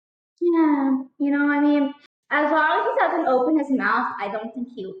 Yeah, as long as he doesn't open his mouth, I don't think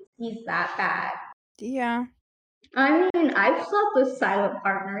he's that bad. Yeah. I mean, I've slept with silent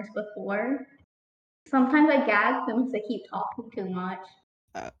partners before. Sometimes I gag them because they keep talking too much.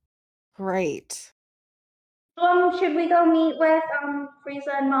 Great. Should we go meet with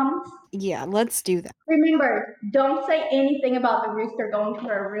Frieza and Mums? Yeah, let's do that. Remember, don't say anything about the rooster going to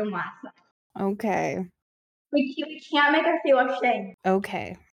her room last night. Okay. We can't make her feel ashamed.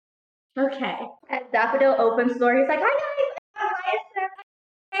 Okay. Okay. As Daffodil opens the door, he's like, "Hi guys, I'm Hyacinth."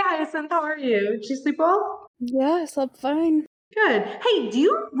 Hey Hyacinth, how are you? Did you sleep well? Yeah, I slept fine. Good. Hey, do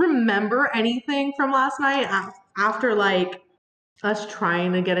you remember anything from last night after like us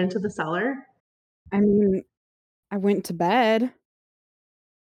trying to get into the cellar? I mean, I went to bed.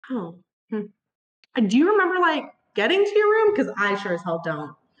 Oh. Do you remember like getting to your room? Because I sure as hell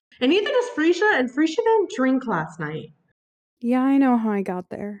don't. And neither does Freesia, and Freesia didn't drink last night. Yeah, I know how I got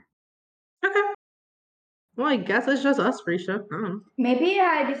there. Okay. Well, I guess it's just us, Freesia. I don't know. Maybe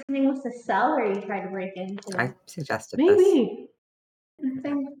I just think it was the cellar you tried to break into. I suggested this. Maybe.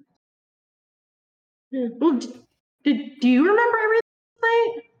 Okay. Well, do you remember everything last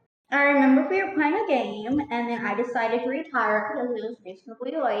night? I remember we were playing a game, and then I decided to retire because it was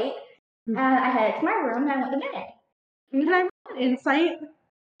reasonably late. And I headed to my room and I went to bed. Can I roll an insight?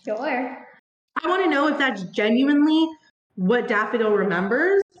 Sure. I want to know if that's genuinely what Daffodil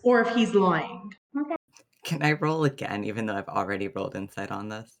remembers or if he's lying. Okay. Can I roll again, even though I've already rolled insight on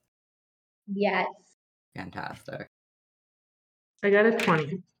this? Yes. Fantastic. I got a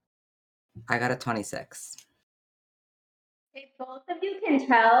 20. I got a 26. If both of you can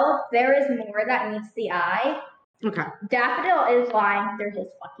tell, there is more that meets the eye. Okay. Daffodil is lying through his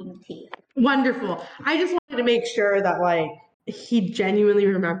fucking teeth. Wonderful. I just wanted to make sure that like he genuinely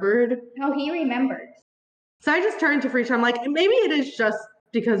remembered. No, he remembers. So I just turned to Freesia. I'm like, maybe it is just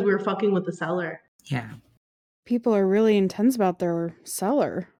because we were fucking with the cellar. Yeah. people are really intense about their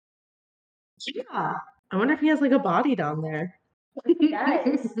cellar. Yeah. I wonder if he has like a body down there. He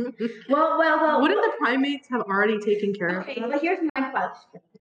does. Well. Wouldn't the primates have already taken care of Okay, him? but here's my question.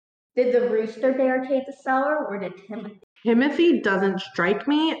 Did the rooster barricade the cellar, or did Timothy? Timothy doesn't strike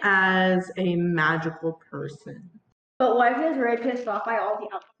me as a magical person. But what if he was very pissed off by all the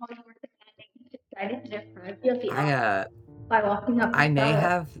alcohol he was attending? Decided to deprive you of the alcohol by walking up the I may cellar?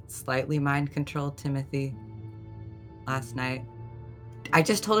 have slightly mind controlled Timothy last night. I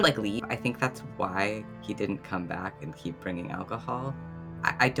just told him, like, leave. I think that's why he didn't come back and keep bringing alcohol.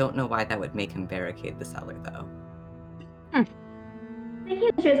 I don't know why that would make him barricade the cellar, though. I think he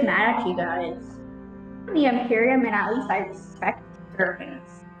was just mad at you guys. I'm the Imperium, and at least I respect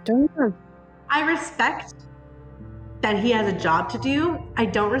servants. I respect that he has a job to do. I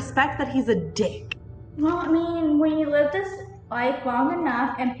don't respect that he's a dick. Well, I mean, when you live this life long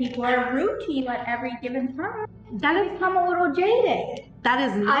enough and people are rude to you at every given time, That you is become a little jaded. that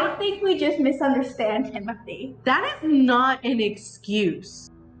is I not think we just misunderstand Timothy. that is not an excuse.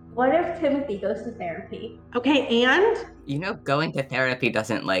 What if Timothy goes to therapy? Okay, and You know, going to therapy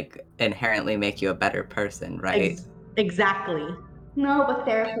doesn't, like, inherently make you a better person, right? exactly. No, but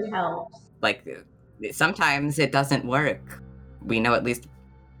therapy helps. Like, sometimes it doesn't work. We know at least...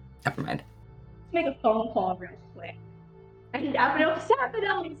 Never mind. Let's make a phone call real quick. And Daffodil,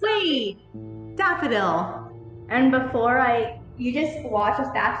 Wait, Daffodil. And you just watch as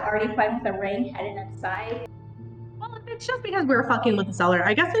Daph's already playing with the ring headed inside. Well, if it's just because we're fucking with the cellar,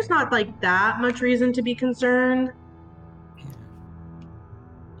 I guess there's not like that much reason to be concerned.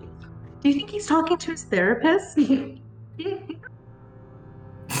 Do you think he's talking to his therapist? You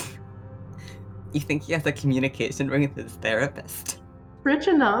think he has a communication ring with his therapist? Rich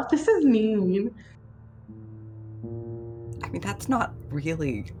enough. This is mean. I mean, that's not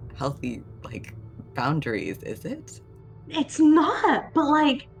really healthy, like, boundaries, is it? It's not, but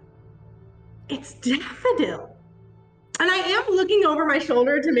like, it's Daffodil. And I am looking over my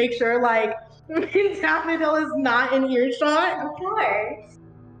shoulder to make sure, like, Daffodil is not in earshot. Of course.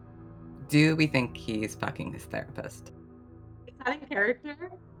 Do we think he's fucking his therapist? Is that in character?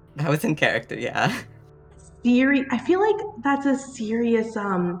 That was in character, yeah. I feel like that's a serious,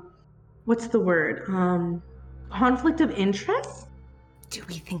 what's the word? Conflict of interest? Do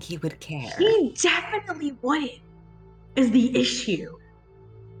we think he would care? He definitely would, is the issue.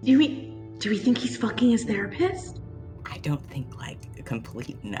 Do we think he's fucking his therapist? I don't think, like, a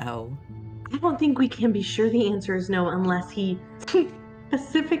complete no. I don't think we can be sure the answer is no unless he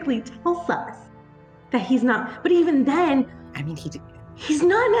specifically tells us that he's not. But even then, I mean, he's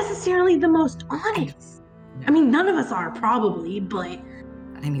not necessarily the most honest. I mean, none of us are probably, but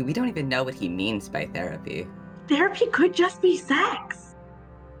I mean, we don't even know what he means by therapy. therapy could just be sex.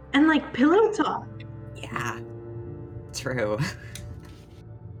 And like pillow talk. Yeah, true.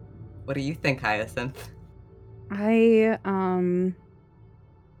 What do you think, Hyacinth? I don't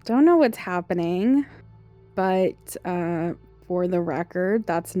know what's happening, but for the record,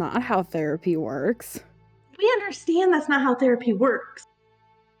 that's not how therapy works. We understand that's not how therapy works.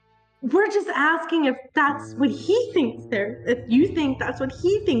 We're just asking if that's what he thinks if you think that's what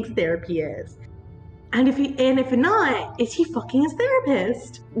he thinks therapy is. And if not, is he fucking his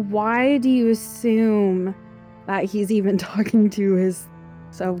therapist? Why do you assume that he's even talking to his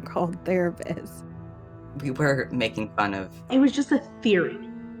so-called therapist? We were making fun of... It was just a theory.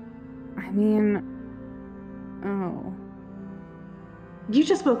 I mean, oh. You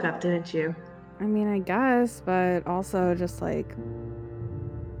just woke up, didn't you? I mean, I guess, but also just like...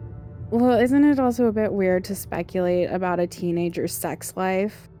 Well, isn't it also a bit weird to speculate about a teenager's sex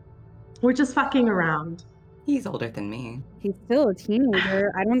life? We're just fucking around. He's older than me. He's still a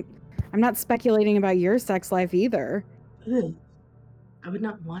teenager. I'm not speculating about your sex life either. Ugh. I would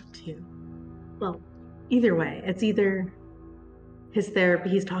not want to. Well, either way, it's either his therapy,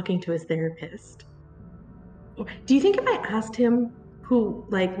 he's talking to his therapist. Do you think if I asked him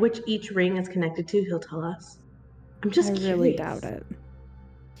which each ring is connected to, he'll tell us? I'm just curious. I really doubt it.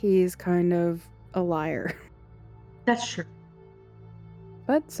 He's kind of a liar. That's true.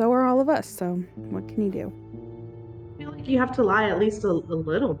 But so are all of us, so what can you do? I feel like you have to lie at least a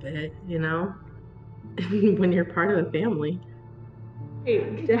little bit, you know? When you're part of a family.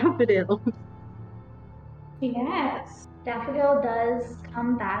 Hey, Daffodil. Yes. Daffodil does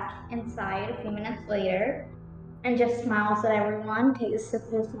come back inside a few minutes later and just smiles at everyone, takes a sip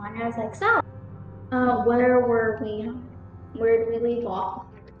of his wine, and is like, so, where were we? Where did we leave off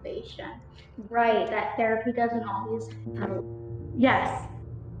the conversation? Right, that therapy doesn't always help. Yes,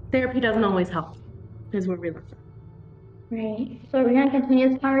 therapy doesn't always help, is what we learned. Right. So we're gonna continue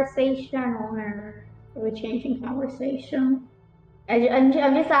this conversation, or Are we changing conversation? I'm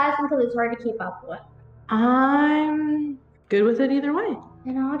just asking because it's hard to keep up with. I'm good with it either way.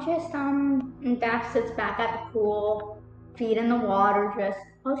 And I'll just Dash sits back at the pool, feet in the water.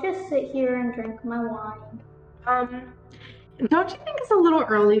 I'll just sit here and drink my wine. Don't you think it's a little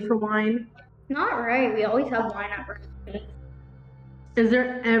early for wine? Not right. We always have wine at breakfast. Is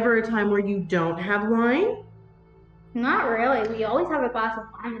there ever a time where you don't have wine? Not really. We always have a glass of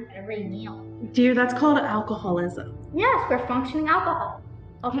wine with every meal. Dear, that's called alcoholism. Yes, we're functioning alcoholics.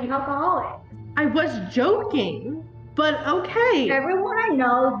 I was joking, but okay. Everyone I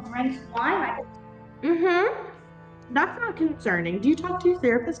know drinks wine. Mm-hmm. That's not concerning. Do you talk to your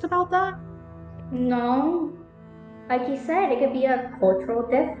therapist about that? No. Like you said, it could be a cultural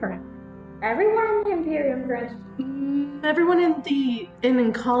difference. Everyone in the Imperium drinks. Everyone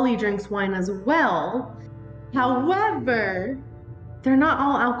in Kali drinks wine as well. However, they're not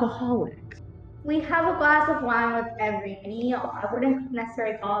all alcoholics. We have a glass of wine with every meal. I wouldn't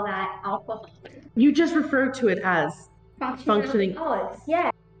necessarily call that alcohol. You just refer to it as functioning alcoholics. Yeah.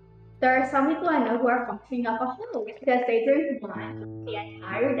 There are some people I know who are functioning alcoholics because they drink wine the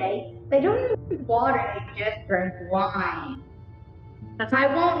entire day. They don't even drink water, they just drink wine. I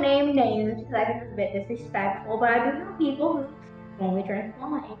won't name names because I think it's a bit disrespectful, but I do know people who only drink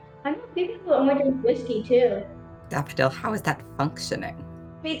wine. I know people who only drink whiskey too. Daffodil, how is that functioning?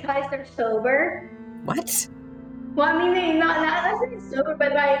 Because they're sober. What? Well, I mean, they're not necessarily sober,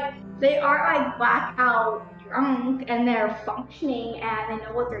 but like they are like blackout drunk and they're functioning and they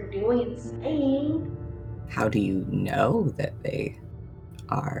know what they're doing and saying. How do you know that they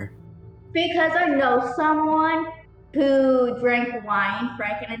are? Because I know someone who drank wine for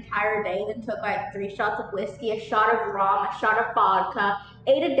like an entire day, then took like 3 shots of whiskey, a shot of rum, a shot of vodka,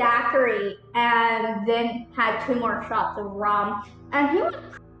 ate a daiquiri, and then had 2 more shots of rum. And he was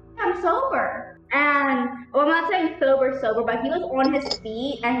sober. And well, I'm not saying sober, but he was on his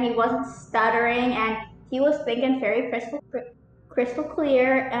feet and he wasn't stuttering and he was thinking very crystal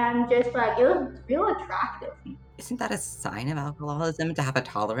clear and just like it was real attractive. Isn't that a sign of alcoholism to have a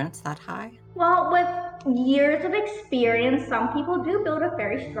tolerance that high? Well, with years of experience, some people do build a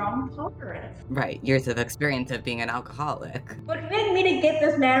very strong tolerance. Right, years of experience of being an alcoholic. Would you like me to get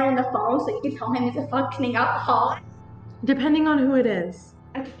this man on the phone so you can tell him he's a functioning alcoholic? Depending on who it is.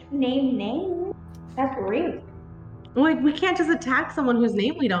 I can't name names. That's rude. We can't just attack someone whose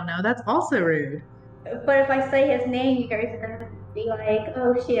name we don't know. That's also rude. But if I say his name, you guys are gonna be like,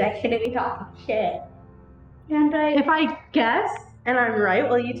 oh shit, I shouldn't be talking shit. And if I guess and I'm right,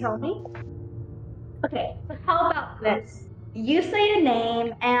 will you tell me? Okay, so how about this? You say a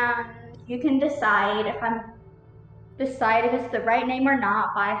name and you can decide if it's the right name or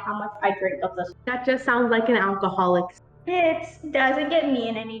not by how much I drink of this. That just sounds like an alcoholic. It doesn't get me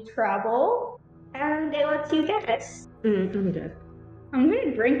in any trouble, and it lets you guess. I'm good. I'm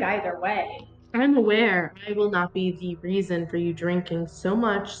gonna drink either way. I'm aware I will not be the reason for you drinking so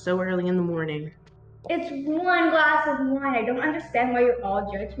much so early in the morning. It's 1 glass of wine. I don't understand why you're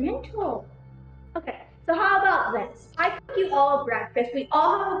all judgmental. Okay, so how about this? I cook you all breakfast, we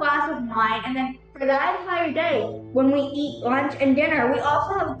all have a glass of wine, and then for that entire day, when we eat lunch and dinner, we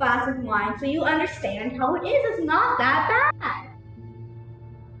also have a glass of wine, so you understand how it is. It's not that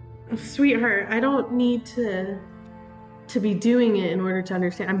bad. Sweetheart, I don't need to be doing it in order to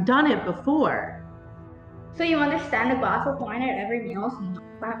understand. I've done it before. So you understand a glass of wine at every meal is not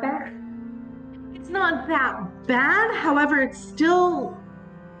that bad? It's not that bad, however, it's still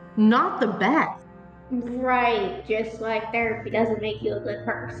not the best. Right, just like therapy doesn't make you a good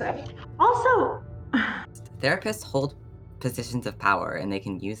person. Also, therapists hold positions of power and they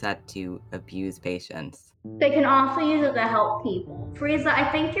can use that to abuse patients. They can also use it to help people. Frieza, I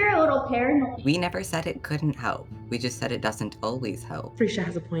think you're a little paranoid. We never said it couldn't help. We just said it doesn't always help. Frieza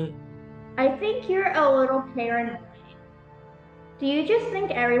has a point. I think you're a little paranoid. Do you just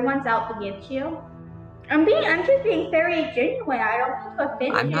think everyone's out to get you? I'm just being very genuine. I don't want to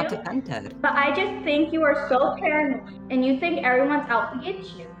offend you. I'm not offended. But I just think you are so paranoid and you think everyone's out to get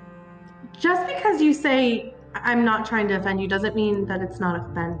you. Just because you say I'm not trying to offend you doesn't mean that it's not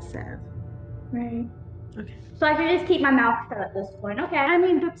offensive. Right. Okay. So I can just keep my mouth shut at this point. Okay. I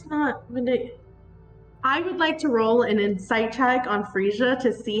mean, that's not... I would like to roll an insight check on Frieza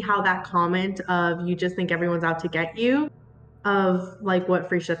to see how that comment of you just think everyone's out to get you, of like what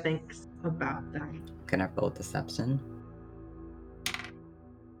Frieza thinks about that. Can I roll deception?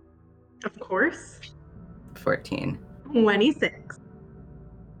 Of course. 14. 26.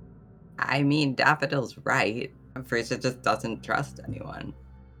 I mean, Daffodil's right. Frieza just doesn't trust anyone.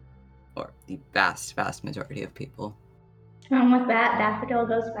 Or the vast, vast majority of people. And with that, Daffodil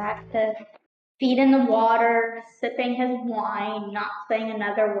goes back to feet in the water, sipping his wine, not saying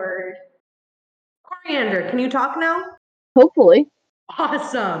another word. Coriander, can you talk now? Hopefully.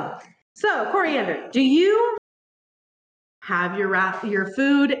 Awesome. So, Coriander, do you have your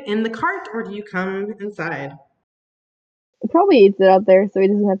food in the cart, or do you come inside? He probably eats it out there so he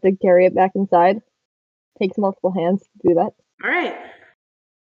doesn't have to carry it back inside. Takes multiple hands to do that. All right.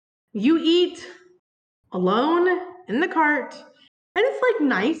 You eat alone in the cart, and it's like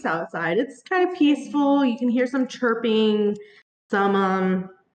nice outside. It's kind of peaceful. You can hear some chirping, some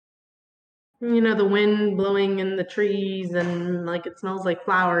the wind blowing in the trees, and like it smells like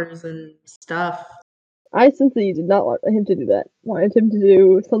flowers and stuff. I sense that you did not want him to do that. Wanted him to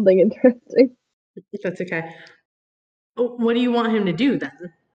do something interesting. That's okay. What do you want him to do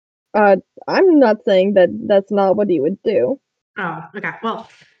then? I'm not saying that that's not what he would do. Oh, okay. Well,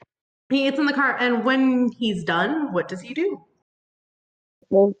 he eats in the cart, and when he's done, what does he do?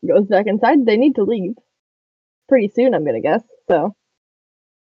 Well, goes back inside. They need to leave pretty soon, I'm gonna guess. So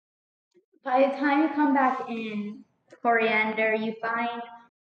By the time you come back in, Coriander, you find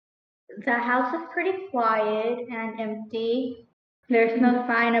the house is pretty quiet and empty. There's no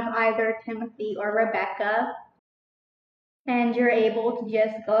sign of either Timothy or Rebecca. And you're able to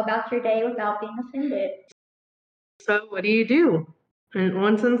just go about your day without being offended. So what do you do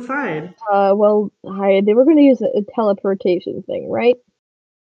once inside? well, they were gonna use a teleportation thing, right?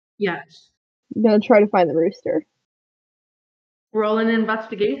 Yes. I'm gonna try to find the rooster. Roll an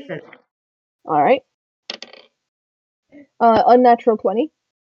investigation. Alright. Unnatural 20.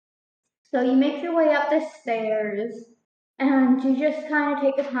 So you make your way up the stairs and you just kind of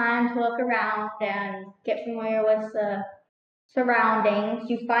take the time to look around and get familiar with the surroundings.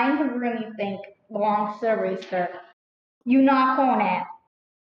 You find the room you think belongs to the rooster. You knock on it.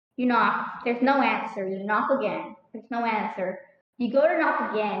 You knock. There's no answer. You knock again. There's no answer. You go to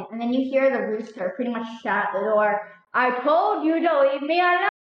knock again, and then you hear the rooster pretty much shout at the door, "I told you to leave me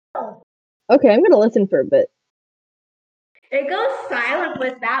alone." Okay, I'm gonna listen for a bit. It goes silent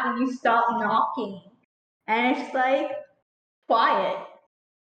with that when you stop knocking. And it's like quiet.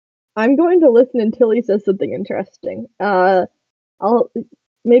 I'm going to listen until he says something interesting. I'll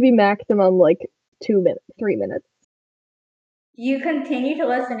maybe maximum like 2 minutes, 3 minutes. You continue to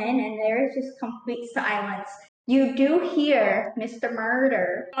listen in, and there is just complete silence. You do hear Mr.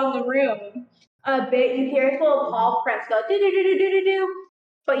 Murder on the room a bit. You hear his little paw prints go do do do do do do do,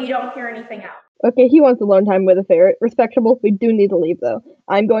 but you don't hear anything else. Okay, he wants alone time with a ferret. Respectable. We do need to leave though.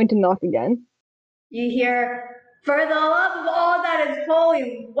 I'm going to knock again. You hear, "For the love of all that is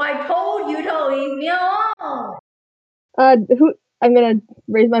holy, I told you to leave me alone." Who? I'm gonna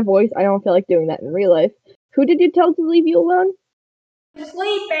raise my voice. I don't feel like doing that in real life. Who did you tell to leave you alone?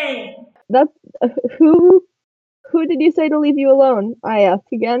 Sleeping. That's who. Who did you say to leave you alone? I ask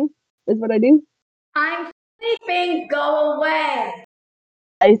again. Is what I do. I'm sleeping. Go away.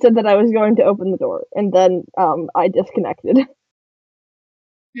 I said that I was going to open the door, and then I disconnected.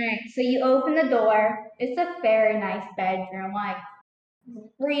 Alright, so you open the door. It's a very nice bedroom, like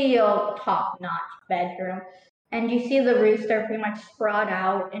real top-notch bedroom. And you see the rooster pretty much sprawled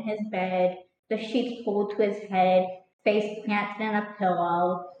out in his bed, the sheets pulled to his head, face planted in a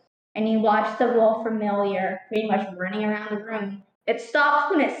pillow. And you watch the little familiar pretty much running around the room. It stops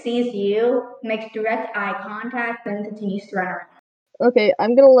when it sees you, makes direct eye contact, then continues to run around. Okay,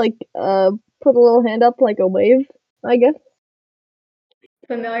 I'm gonna like put a little hand up like a wave, I guess.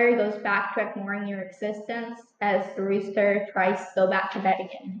 Familiar goes back to ignoring your existence as the rooster tries to go back to bed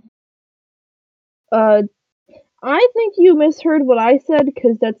again. I think you misheard what I said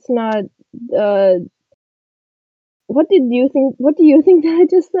because that's not. What do you think that I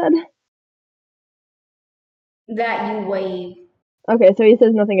just said? That you wave. Okay, so he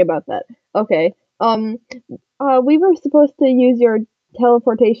says nothing about that. Okay. We were supposed to use your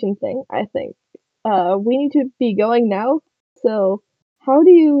teleportation thing, I think. We need to be going now. So, how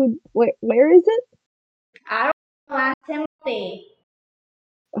do you? Where is it? I don't know, ask Timothy.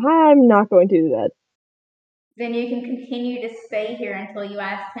 I'm not going to do that. Then you can continue to stay here until you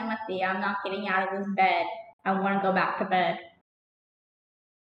ask Timothy. I'm not getting out of this bed. I want to go back to bed.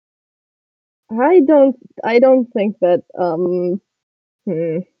 I don't think that.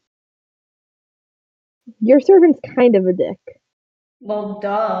 Your servant's kind of a dick. Well,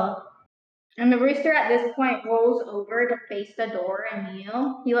 duh. And the rooster at this point rolls over to face the door and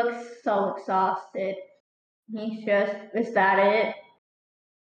you. He looks so exhausted. He's just, is that it?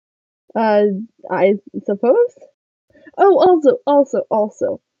 I suppose. Oh,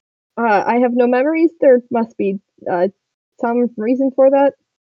 also. I have no memories. There must be some reason for that.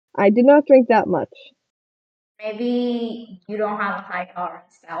 I do not drink that much. Maybe you don't have a high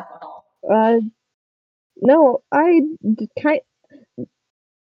tolerance to alcohol. No, I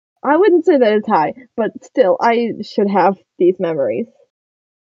wouldn't say that it's high, but still, I should have these memories.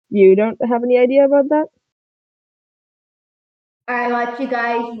 You don't have any idea about that? I let you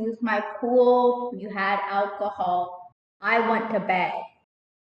guys use my pool. You had alcohol. I went to bed.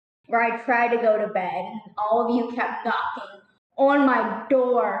 Or I tried to go to bed, and all of you kept knocking on my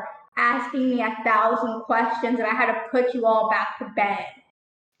door, asking me 1,000 questions, and I had to put you all back to bed.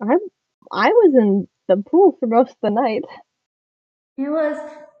 I was in the pool for most of the night. It was,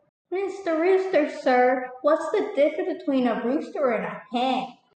 Mr. Rooster, sir, what's the difference between a rooster and a hen?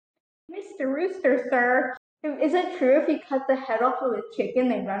 Mr. Rooster, sir, is it true if you cut the head off of a chicken,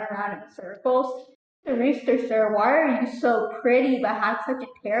 they run around in circles? Mr. Rooster, sir, why are you so pretty but have such a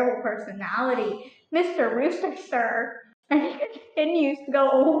terrible personality? Mr. Rooster, sir. And he continues to go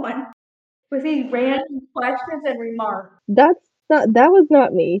on with these random questions and remarks. That was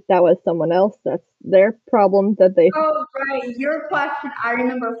not me. That was someone else. That's their problem that they. Oh, right. Your question I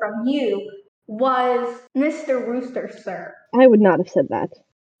remember from you was, Mr. Rooster, sir. I would not have said that.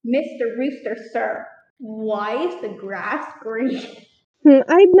 Mr. Rooster, sir, why is the grass green?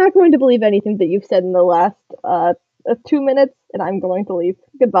 I'm not going to believe anything that you've said in the last 2 minutes, and I'm going to leave.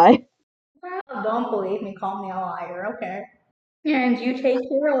 Goodbye. Well, don't believe me, call me a liar, okay? And you take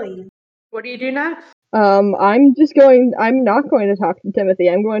your leave. What do you do next? I'm not going to talk to Timothy.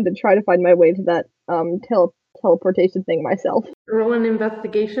 I'm going to try to find my way to that teleportation thing myself. Roll an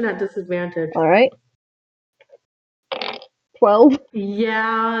investigation at disadvantage. All right. 12.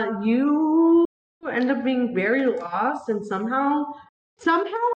 Yeah, you end up being very lost and somehow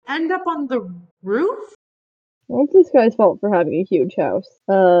end up on the roof. Well, it's this guy's fault for having a huge house.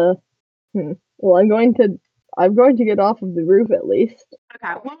 Well, I'm going to get off of the roof at least.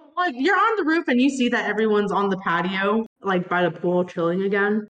 Okay, well, you're on the roof and you see that everyone's on the patio, like by the pool, chilling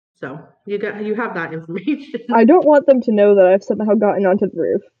again. So you have that information. I don't want them to know that I've somehow gotten onto the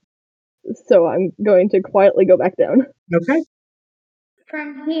roof, so I'm going to quietly go back down. Okay.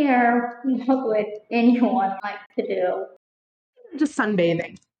 From here, what would anyone like to do? Just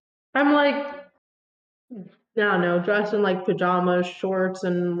sunbathing. I'm like, I don't know, dressed in like pajamas, shorts,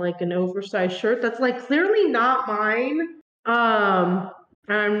 and like an oversized shirt that's like clearly not mine. I'm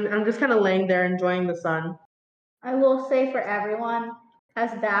just kind of laying there enjoying the sun. I will say for everyone,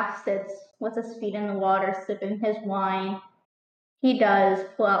 as Daft sits with his feet in the water, sipping his wine, he does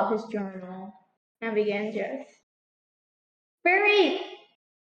pull out his journal and begin just very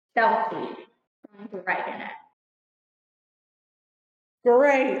stealthy to write in it.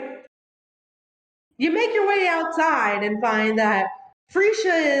 Great. You make your way outside and find that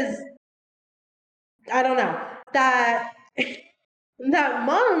Freesia is, I don't know, that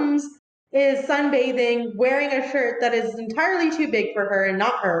Mums is sunbathing wearing a shirt that is entirely too big for her and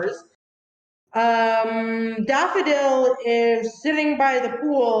not hers. Daffodil is sitting by the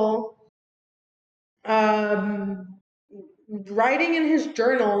pool, writing in his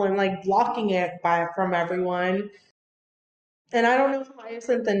journal and like blocking it from everyone. And I don't know what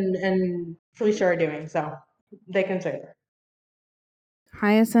Hyacinth and Felicia are doing, so they can say that.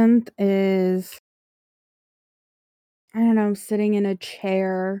 Hyacinth is, I don't know, sitting in a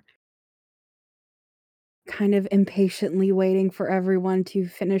chair, kind of impatiently waiting for everyone to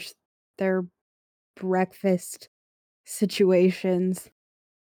finish their breakfast situations.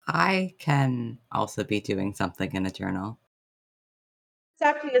 I can also be doing something in a journal.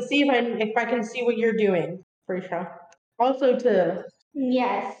 Acting to see if I can see what you're doing, Felicia. Also to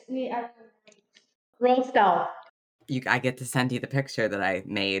Yes, roll stealth. I get to send you the picture that I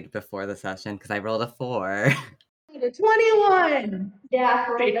made before the session because I rolled a 4. 21. Daft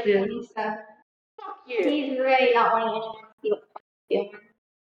rolled a Bitches. 27. Fuck you. He's really not wanting anyone to see what he's doing.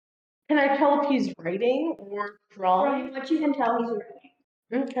 Can I tell if he's writing or drawing? From what you can tell, he's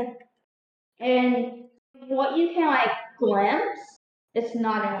writing. Okay. And what you can like glimpse, it's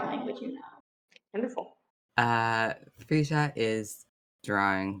not in a language you know. Wonderful. Frisia is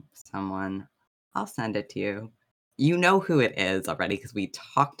drawing someone. I'll send it to you. You know who it is already because we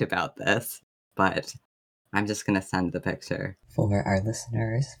talked about this, but I'm just going to send the picture. For our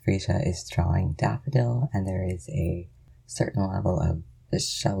listeners, Frisia is drawing Daffodil, and there is a certain level of,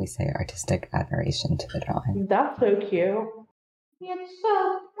 shall we say, artistic admiration to the drawing. That's so cute. It's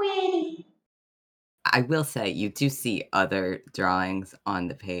so pretty. I will say, you do see other drawings on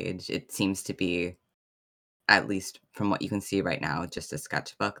the page. It seems to be, at least from what you can see right now, just a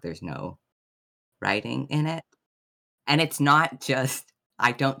sketchbook. There's no writing in it. And it's not just,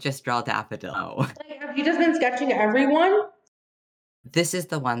 I don't just draw Daffodil. Like, have you just been sketching everyone? This is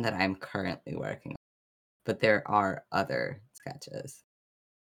the one that I'm currently working on, but there are other sketches.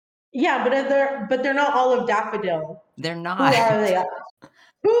 Yeah, but they're not all of Daffodil. They're Who not. are they of?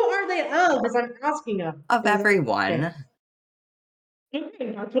 Who are they of? As I'm asking of. Of everyone.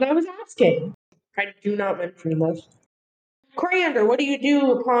 Okay, that's what I was asking. I do not mention this. Coriander, what do you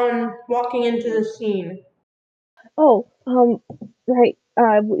do upon walking into the scene? Oh, right.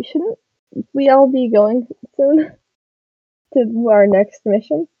 Shouldn't we all be going soon to our next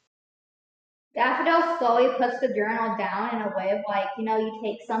mission? Daffodil slowly puts the journal down in a way of like, you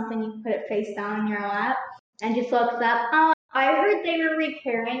take something, you put it face down in your lap, and just looks up. Oh, I heard they were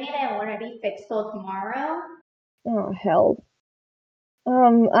repairing it and wouldn't be fixed till tomorrow. Oh, hell.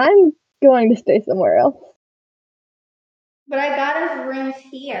 I'm going to stay somewhere else. But I got us rooms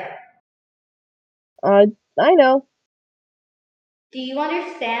here. I know. Do you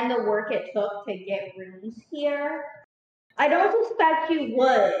understand the work it took to get rooms here? I don't suspect you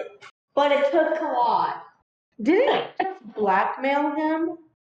would, but it took a lot. Didn't I just blackmail him?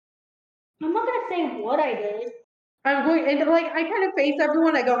 I'm not gonna say what I did. I'm going, and like, I kind of face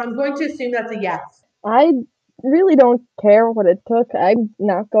everyone. I go, I'm going to assume that's a yes. I really don't care what it took. I'm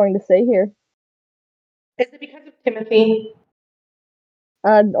not going to stay here. Is it because of Timothy?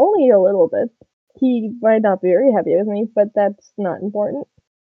 Only a little bit. He might not be very happy with me, but that's not important.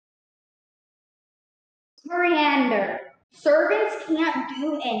 Coriander. Servants can't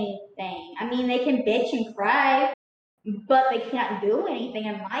do anything. I mean, they can bitch and cry, but they can't do anything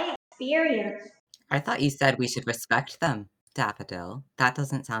in my experience. I thought you said we should respect them, Daffodil. That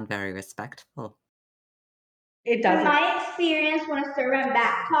doesn't sound very respectful. It In doesn't. my experience, when a servant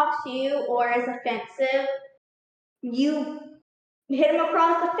backtalks you or is offensive, you hit them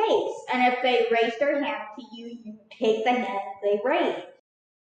across the face. And if they raise their hand to you, you take the hand they raise.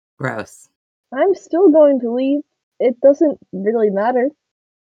 Gross. I'm still going to leave. It doesn't really matter.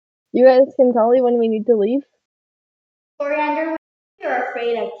 You guys can tell me when we need to leave. Coriander, you're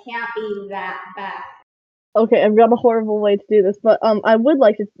afraid I can't be that bad. Okay, I've got a horrible way to do this, but I would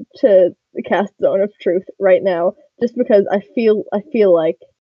like to cast Zone of Truth right now, just because I feel like.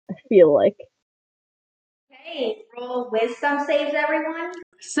 Hey, roll wisdom saves everyone.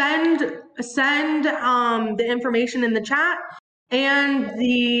 Send the information in the chat and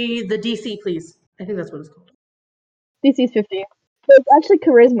the DC, please. I think that's what it's called. DC's 50. So it's actually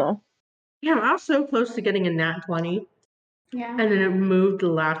charisma. Yeah, I was so close to getting a nat 20. Yeah. And then it moved the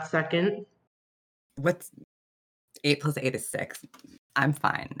last second. What's 8 plus 8 is 6. I'm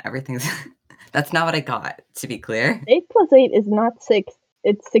fine. Everything's... That's not what I got, to be clear. 8 plus 8 is not 6.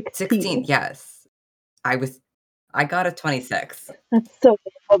 It's 16. 16, yes. I got a 26. That's so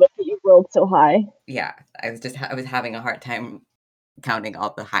beautiful that you rolled so high. Yeah, I was having a hard time counting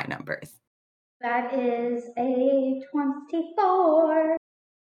all the high numbers. That is a 24.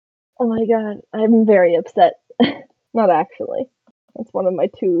 Oh my god, I'm very upset. Not actually. That's one of my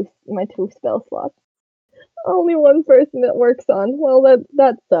two spell slots. Only one person it works on. Well,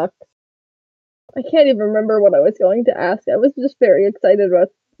 that sucks. I can't even remember what I was going to ask. I was just very excited about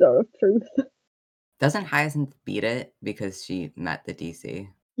Zone of Truth. Doesn't Hyacinth beat it because she met the DC?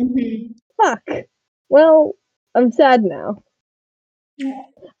 Mm-hmm. Fuck. Well, I'm sad now.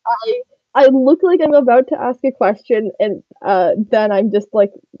 I look like I'm about to ask a question, and then I'm just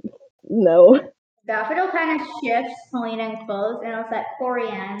like, no. Daffodil kind of shifts clean and close, and it's like,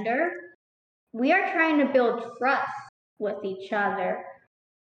 Coriander, we are trying to build trust with each other,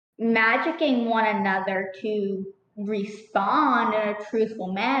 magicking one another to respond in a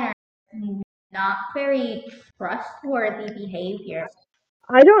truthful manner. Not very trustworthy behavior.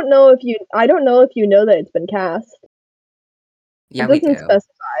 I don't know if you know that it's been cast. Yeah, It we doesn't do.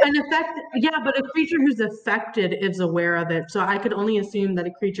 specify. But a creature who's affected is aware of it. So I could only assume that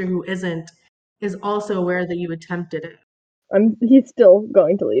a creature who isn't is also aware that you attempted it. He's still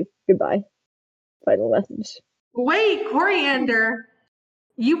going to leave. Goodbye. Final message. Wait, Coriander,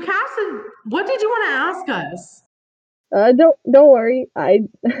 you casted. What did you want to ask us? Don't worry. I'm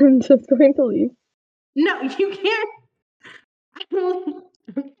just going to leave. No, you can't.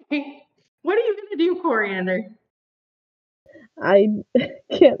 Okay. What are you gonna do, Coriander? I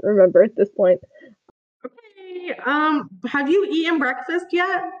can't remember at this point. Okay. Have you eaten breakfast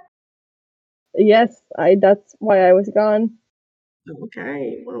yet? Yes, that's why I was gone.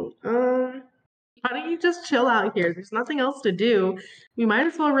 Okay. Well, why don't you just chill out here? There's nothing else to do. We might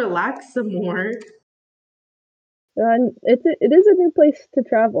as well relax some more. It is a new place to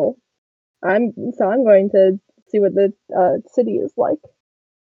travel. I'm going to see what the city is like.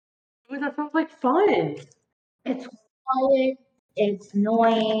 Ooh, that sounds like fun. It's quiet, it's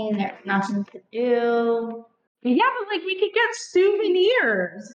annoying, there's nothing to do. Yeah, but like we could get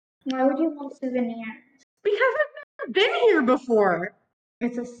souvenirs. Why would you want souvenirs? Because I've never been here before.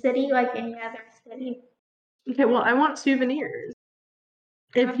 It's a city like any other city. Okay, well, I want souvenirs.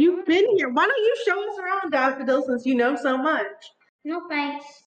 If you've been here, why don't you show us around, Daffodil, since you know so much? No thanks.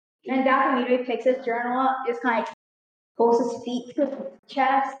 And Doc immediately picks his journal up, just kind of pulls his feet to his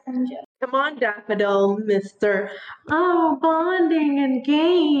chest and just. Come on, Daffodil, Mr. Oh, bonding and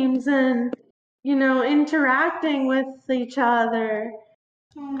games and, interacting with each other.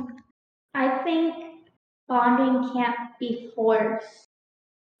 I think bonding can't be forced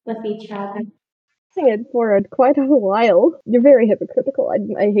with each other. Sing it for quite a while. You're very hypocritical,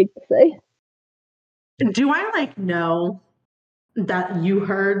 I hate to say. Do I, know that you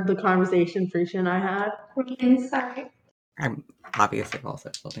heard the conversation Frisha and I had? From inside. I'm obviously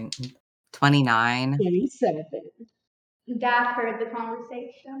also holding 29. 27. Dad heard the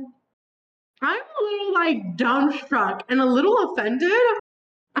conversation. I'm a little, dumbstruck and a little offended.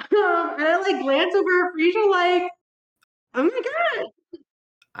 And I, glance over at Frisha like, oh my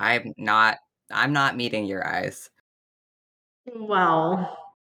god. I'm not meeting your eyes. Well,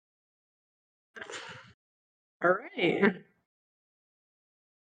 all right.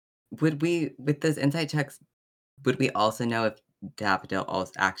 With those insight checks, would we also know if Daffodil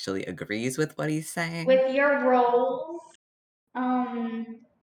also actually agrees with what he's saying? With your rolls,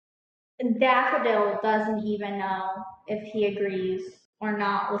 Daffodil doesn't even know if he agrees or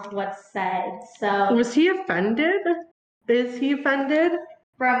not with what's said. So Was he offended? Is he offended?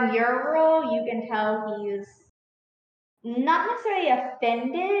 From your roll, you can tell he's not necessarily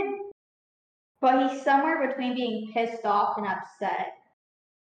offended, but he's somewhere between being pissed off and upset.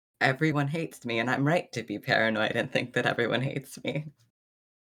 Everyone hates me, and I'm right to be paranoid and think that everyone hates me.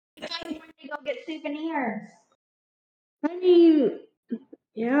 You want to go get souvenirs? I mean,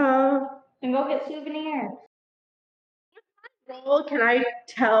 yeah. And go get souvenirs. Well, can I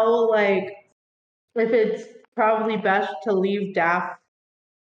tell, if it's probably best to leave Daff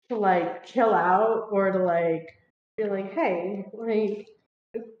to, chill out or to, be like, hey,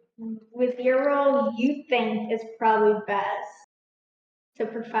 With your role, you think it's probably best to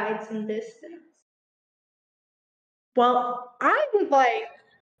provide some distance. Well, I would like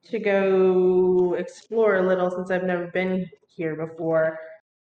to go explore a little since I've never been here before.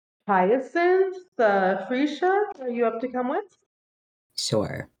 Hyacinth, Frisha, are you up to come with?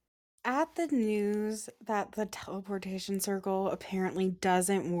 Sure. At the news that the teleportation circle apparently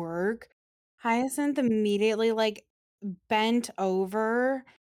doesn't work, Hyacinth immediately bent over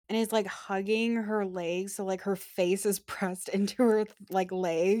and is hugging her legs, so her face is pressed into her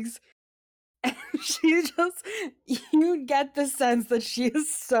legs. And she just, you get the sense that she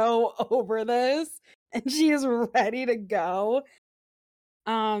is so over this and she is ready to go.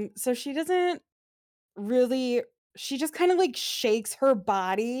 So she doesn't really, she just kind of shakes her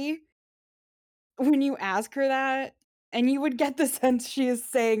body when you ask her that, and you would get the sense she is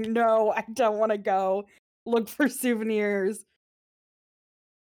saying, no, I don't want to go look for souvenirs.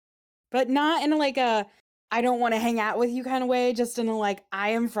 But not in a I don't want to hang out with you kind of way, just in a I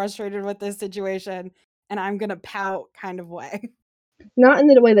am frustrated with this situation and I'm gonna pout kind of way. Not in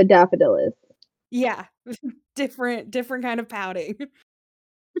the way that Daffodil is. Yeah. different kind of pouting.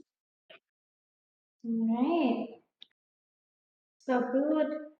 Right. So food,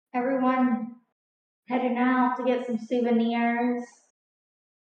 everyone heading out to get some souvenirs.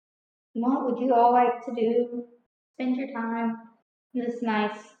 What would you all like to do? Spend your time in this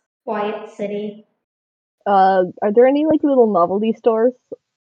nice, quiet city. Are there any little novelty stores?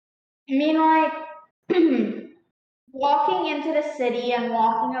 I mean, walking into the city and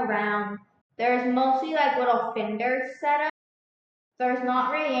walking around, there's mostly little vendors set up. There's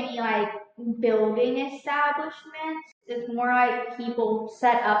not really any building establishments. It's more people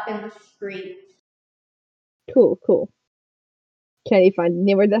set up in the streets. Cool. Can you find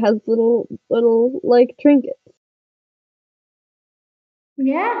anywhere that has little trinkets?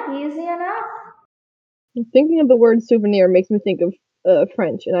 Yeah, easy enough. Thinking of the word souvenir makes me think of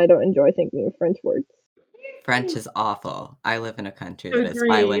French, and I don't enjoy thinking of French words. French is awful. I live in a country that is Agreed.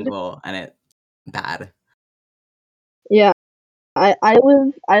 bilingual, and it's bad. Yeah, I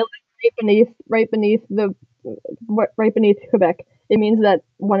live right beneath Quebec. It means that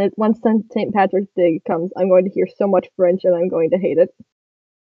once St. Patrick's Day comes, I'm going to hear so much French, and I'm going to hate it.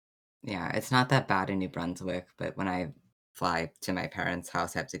 Yeah, it's not that bad in New Brunswick, but when I fly to my parents'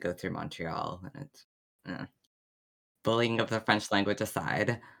 house, I have to go through Montreal, and it's bullying of the French language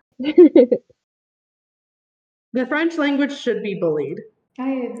aside. The French language should be bullied.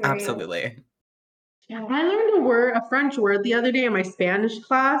 I agree. Absolutely. I learned a French word the other day in my Spanish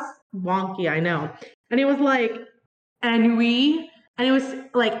class. Wonky, I know. And it was ennui, and it was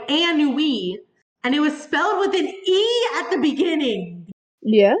ennui, and it was spelled with an E at the beginning.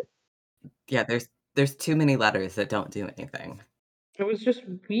 Yeah? Yeah, there's too many letters that don't do anything. It was just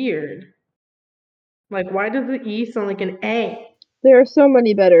weird. Like, why does the E sound like an A? There are so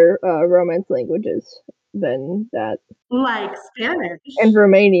many better Romance languages than that. Like Spanish. And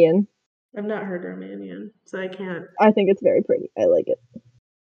Romanian. I've not heard Romanian, so I can't. I think it's very pretty. I like it.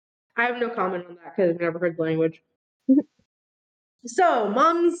 I have no comment on that because I've never heard the language. So,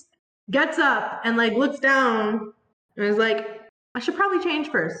 Mums gets up and like looks down and is like, I should probably change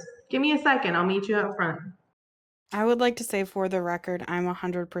first. Give me a second. I'll meet you out front. I would like to say for the record, I'm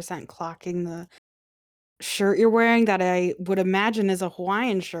 100% clocking the shirt you're wearing that I would imagine is a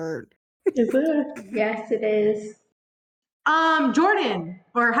Hawaiian shirt. Is it? Yes, it is. Jordan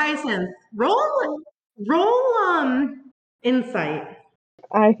or Hyacinth, roll insight.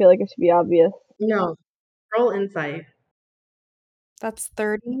 I feel like it should be obvious. No, roll insight. That's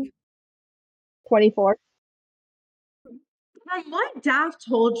 30. 24. From what Daft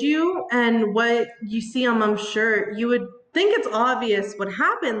told you and what you see on Mom's shirt, you would think it's obvious what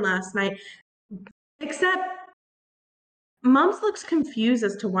happened last night. Except Mums looks confused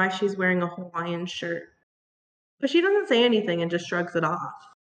as to why she's wearing a Hawaiian shirt. But she doesn't say anything and just shrugs it off.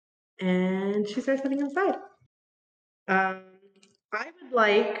 And she starts heading inside. I would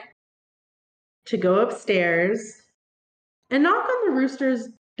like to go upstairs and knock on the rooster's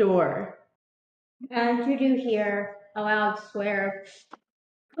door. And you do hear a loud swear.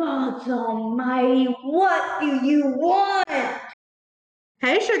 God almighty, what do you want?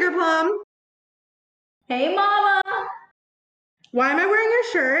 Hey, Sugar Plum. Hey, Mama! Why am I wearing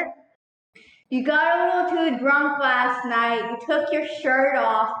your shirt? You got a little too drunk last night. You took your shirt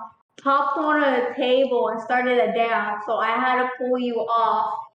off, hopped on a table, and started a dance. So I had to pull you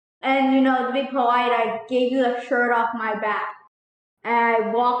off. And to be polite, I gave you the shirt off my back. And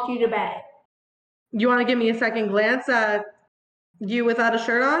I walked you to bed. You want to give me a second glance at you without a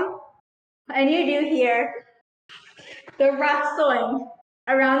shirt on? And you do hear the rustling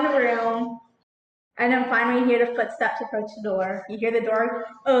around the room. And then finally you hear the footsteps approach the door. You hear the door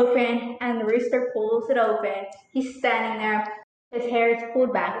open, and the rooster pulls it open. He's standing there. His hair is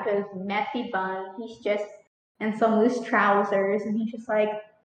pulled back into his messy bun. He's just in some loose trousers, and he's just like,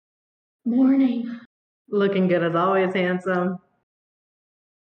 morning. Looking good as always, handsome.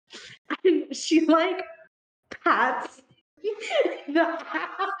 And she like pats the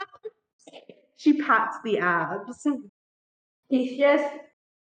abs. She pats the abs. He's just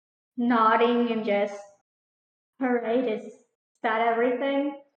nodding and just, all right, is that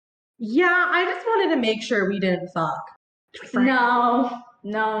everything? Yeah, I just wanted to make sure we didn't fuck. No,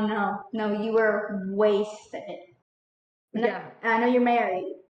 you were wasted. Yeah. I know you're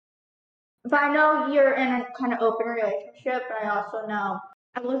married. But I know you're in a kind of open relationship, but I also know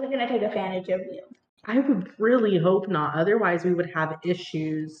I wasn't going to take advantage of you. I would really hope not. Otherwise, we would have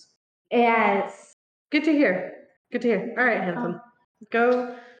issues. Yes. Good to hear. Good to hear. All right, handsome.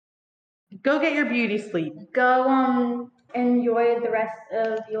 Go get your beauty sleep. Go enjoy the rest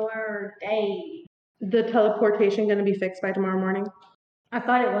of your day. The teleportation going to be fixed by tomorrow morning? I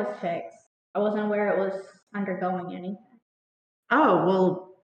thought it was fixed. I wasn't aware it was undergoing anything. Oh,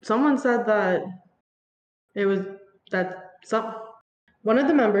 well, someone said that one of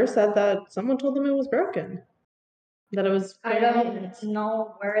the members said that someone told them it was broken. That it was. I don't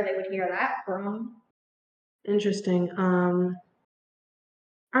know where they would hear that from. Interesting. All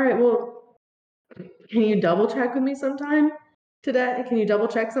right, well, can you double check with me sometime today? Can you double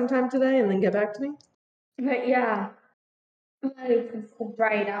check sometime today and then get back to me? But yeah,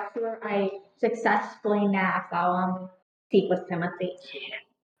 right after I successfully nap, I'll speak with Timothy.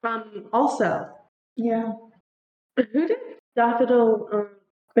 Also, Yeah. who did Daffodil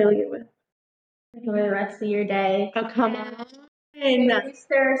fail you with? Enjoy the rest of your day. Oh, come on. The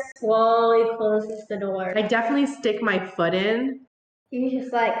rooster slowly closes the door. I definitely stick my foot in. He's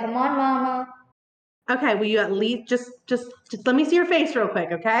just like, come on, Mama. Okay, will you at least just let me see your face real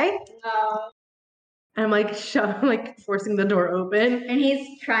quick, okay? No. I'm like forcing the door open. And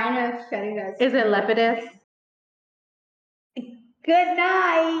he's trying to shut you guys. Is it Lepidus? Good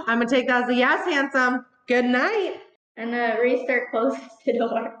night. I'm gonna take that as a yes, handsome. Good night. And the rooster closes the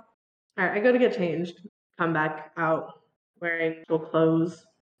door. All right, I go to get changed. Come back out wearing full clothes.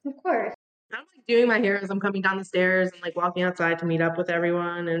 Of course. I'm like doing my hair as I'm coming down the stairs and like walking outside to meet up with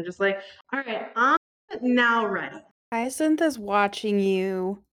everyone and just like, all right, I'm now ready. Hyacinth is watching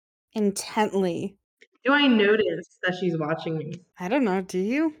you intently. Do I notice that she's watching me? I don't know, do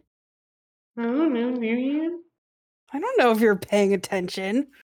you? I don't know, Marianne. I don't know if you're paying attention.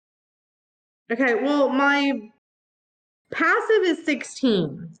 Okay, well, my passive is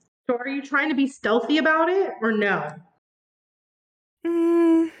 16. So are you trying to be stealthy about it or no?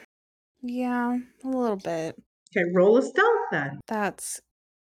 Yeah, a little bit. Okay, roll a stealth then. That's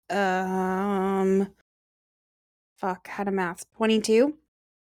fuck, how to math. 22?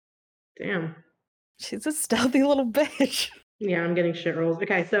 Damn. She's a stealthy little bitch. Yeah, I'm getting shit rolls.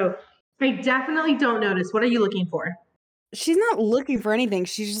 Okay, so I definitely don't notice. What are you looking for? She's not looking for anything.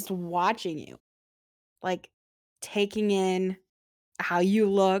 She's just watching you. Like, taking in how you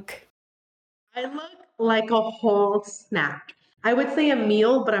look. I look like a whole snack. I would say a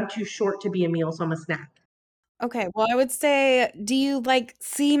meal, but I'm too short to be a meal, so I'm a snack. Okay, well, I would say, do you, like,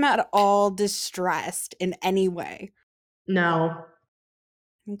 seem at all distressed in any way? No.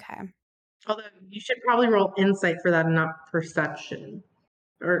 Okay. Although you should probably roll insight for that and not perception.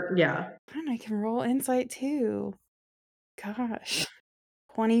 Or, yeah. And I can roll insight too. Gosh.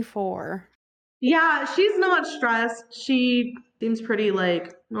 24. Yeah, she's not stressed. She seems pretty,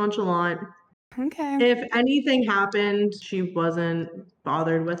 like, nonchalant. Okay. If anything happened, she wasn't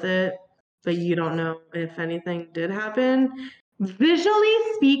bothered with it, but you don't know if anything did happen. Visually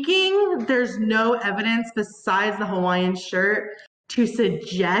speaking, there's no evidence besides the Hawaiian shirt to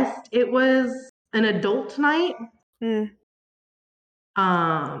suggest it was an adult night. Hmm.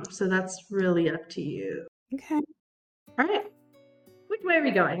 So that's really up to you. Okay. All right. Which way are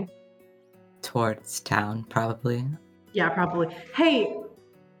we going? Towards town, probably. Yeah, probably. Hey,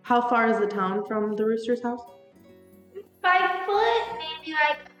 how far is the town from the rooster's house? 5 foot, maybe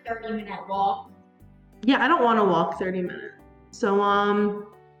like a 30-minute walk. Yeah, I don't want to walk 30 minutes. So,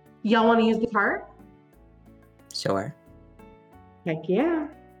 y'all want to use the cart? Sure. Heck yeah.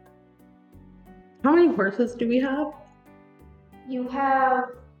 How many horses do we have? You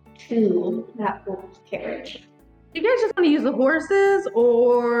have 2 that holds carriage. You guys just want to use the horses,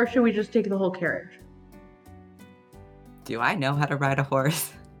 or should we just take the whole carriage? Do I know how to ride a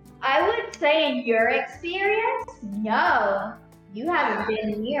horse? I would say in your experience, no. You haven't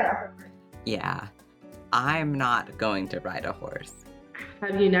been near a horse. Yeah. I'm not going to ride a horse.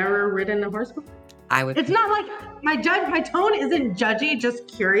 Have you never ridden a horse before? I would. It's not like my tone isn't judgy, just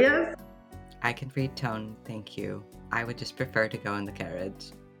curious. I can read tone, thank you. I would just prefer to go in the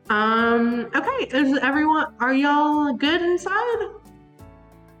carriage. Okay. Are y'all good inside?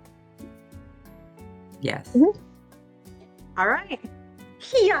 Yes. Mhm. All right.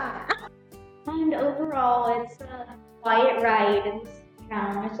 Yeah. And overall, it's a quiet ride in this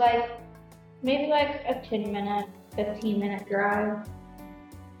town. It's like maybe like a 10-minute, 15-minute drive.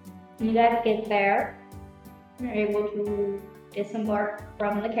 When you guys get there, you're able to disembark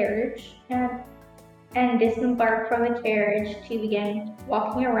from the carriage and disembark from the carriage to begin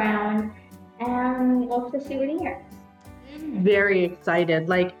walking around and look for souvenirs. Very excited.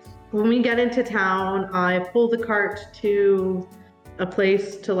 Like when we get into town, I pull the cart to a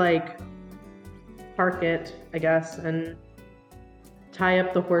place to like park it, I guess, and tie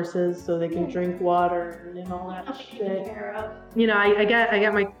up the horses so they can drink water and all that shit. You know, I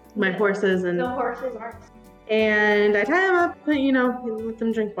get my horses and The horses aren't. And I tie them up, let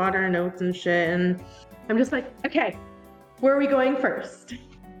them drink water and oats and shit. And I'm just like, okay, where are we going first?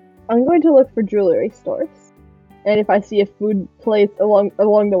 I'm going to look for jewelry stores. And if I see a food place along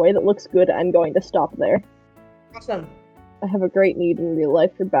the way that looks good, I'm going to stop there. Awesome. I have a great need in real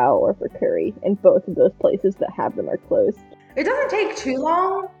life for bao or for curry, and both of those places that have them are closed. It doesn't take too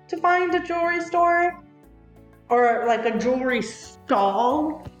long to find a jewelry store or like a jewelry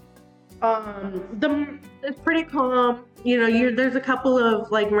stall. It's pretty calm. There's a couple of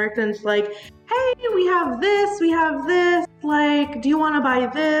like merchants like, hey, we have this. Like, do you want to buy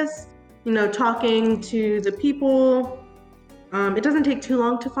this? Talking to the people. It doesn't take too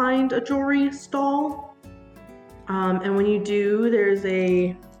long to find a jewelry stall. And when you do, there's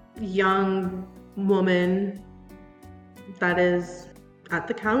a young woman that is at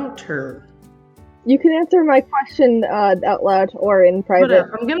the counter. You can answer my question out loud or in private.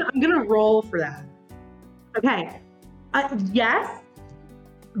 I'm gonna roll for that. Okay. Yes,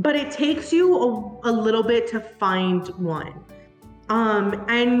 but it takes you a little bit to find one.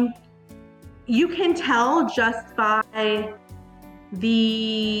 And you can tell just by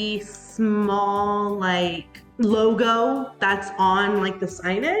the small like logo that's on like the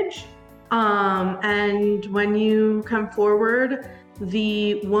signage. And when you come forward,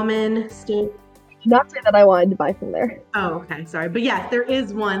 the woman stood. I did not say that I wanted to buy from there. Oh, okay, sorry. But yes, there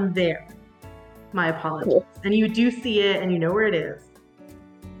is one there. My apologies. Cool. And you do see it and you know where it is.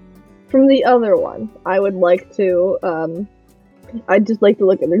 From the other one, I would like to, I'd just like to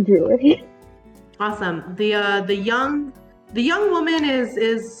look at their jewelry. Awesome. The young woman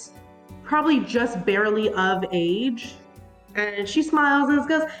is probably just barely of age. And she smiles and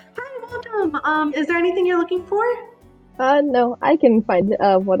goes, "Hi, welcome. Is there anything you're looking for?" No, I can find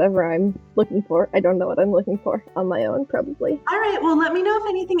whatever I'm looking for. I don't know what I'm looking for on my own, probably. All right, well, let me know if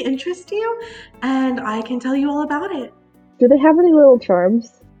anything interests you, and I can tell you all about it. Do they have any little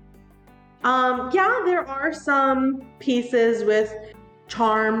charms? Yeah, there are some pieces with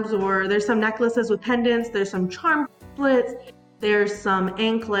charms, or there's some necklaces with pendants, there's some charm bracelets, there's some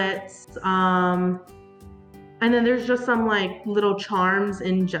anklets, and then there's just some like little charms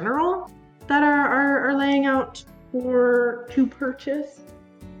in general that are laying out to purchase.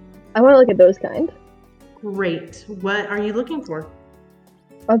 I want to look at those kind. Great. What are you looking for?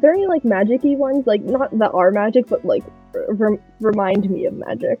 Are there any like magic-y ones? Like not that are magic, but like remind me of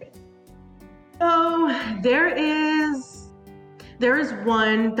magic. So there is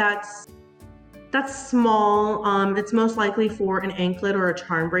one that's small. It's most likely for an anklet or a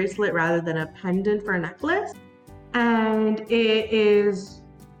charm bracelet rather than a pendant for a necklace. And it is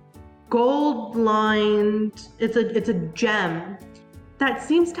gold lined. It's a gem that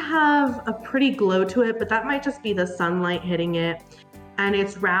seems to have a pretty glow to it, but that might just be the sunlight hitting it. And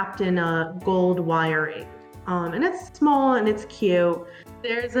it's wrapped in a gold wiring. And it's small and it's cute.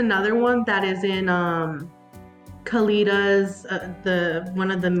 There's another one that is in Kalida's,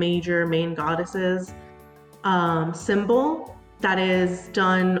 one of the major main goddesses, symbol that is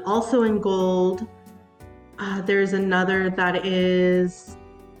done also in gold. There's another that is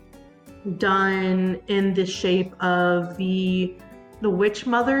done in the shape of the Witch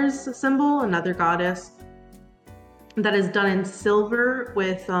Mother's symbol, another goddess, that is done in silver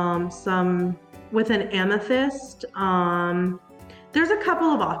with an amethyst. There's a couple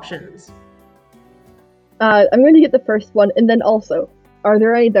of options. I'm going to get the first one, and then also, are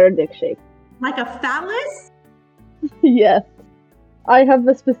there any that are dick-shaped? Like a phallus? Yes. I have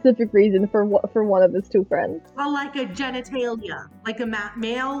a specific reason for one of his two friends. Or like a genitalia, like a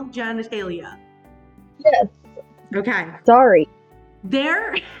male genitalia. Yes. Okay. Sorry.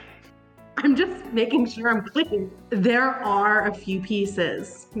 I'm just making sure I'm clear. There are a few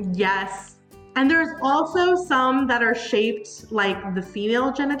pieces, yes. And there's also some that are shaped like the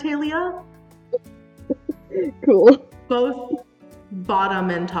female genitalia. Cool. Both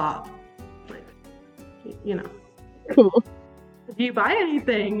bottom and top. Like, you know. Cool. Do you buy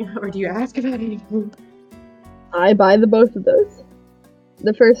anything, or do you ask about anything? I buy the both of those.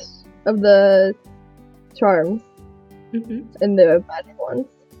 The first of the charms, and the magic ones.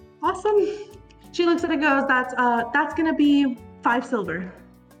 Awesome. She looks at it and goes, that's gonna be 5 silver,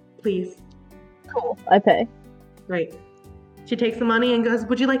 please. Cool. I pay. Great. She takes the money and goes,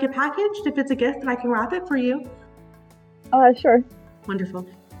 would you like it packaged? If it's a gift, I can wrap it for you. Sure. Wonderful.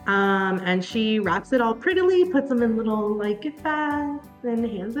 And she wraps it all prettily, puts them in little like gift bags, and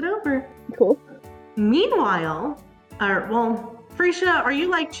hands it over. Cool. Meanwhile, Freesia, are you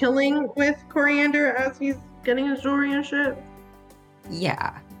like chilling with Coriander as he's getting his jewelry and shit?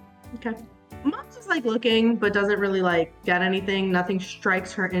 Yeah. Okay. Mom's is like looking, but doesn't really like get anything. Nothing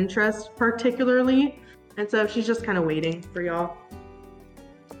strikes her interest particularly. And so she's just kind of waiting for y'all.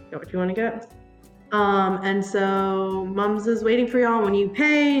 Get what you want to get. And so Mums is waiting for y'all. When you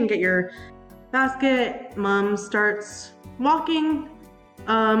pay and get your basket, Mum starts walking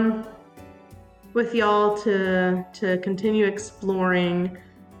with y'all to continue exploring,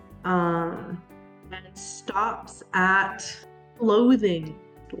 and stops at clothing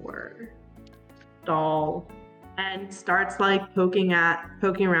store stall and starts like poking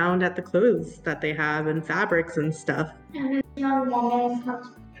around at the clothes that they have and fabrics and stuff. And this young woman comes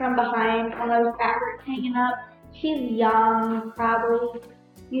from behind one of those fabrics hanging up. She's young, probably.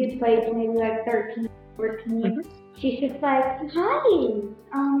 You'd play maybe like 13, 14. She's just like, hi,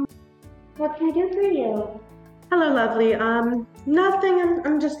 what can I do for you? Hello, lovely. Nothing.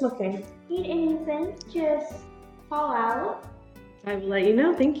 I'm just looking. Need anything? Just call out. I will let you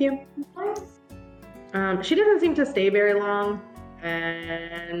know. Thank you. Of course. She doesn't seem to stay very long.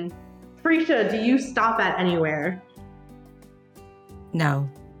 And Freesia, do you stop at anywhere? No.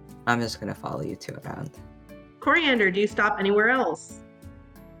 I'm just gonna follow you two around. Coriander, do you stop anywhere else?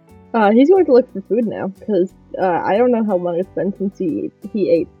 He's going to look for food now, because I don't know how long it's been since he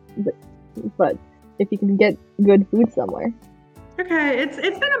ate, but if he can get good food somewhere. Okay, it's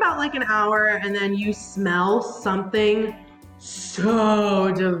been about like an hour, and then you smell something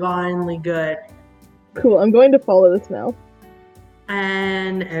so divinely good. Cool, I'm going to follow the smell.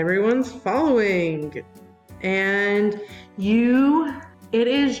 And everyone's following. And it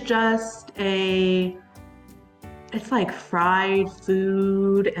is just it's like fried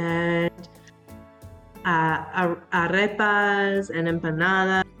food and arepas and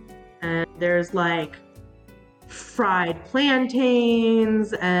empanadas. And there's like fried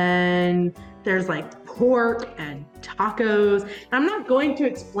plantains, and there's like pork and tacos. And I'm not going to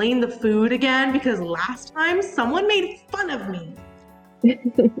explain the food again because last time someone made fun of me.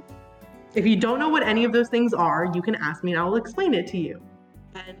 If you don't know what any of those things are, you can ask me and I will explain it to you.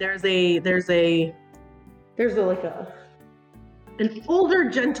 And there's an older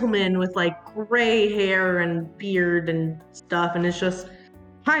gentleman with like gray hair and beard and stuff, and it's just,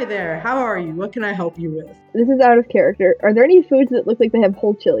 "Hi there, how are you? What can I help you with?" This is out of character. Are there any foods that look like they have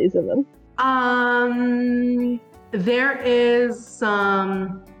whole chilies in them? There is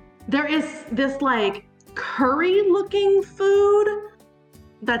this like curry looking food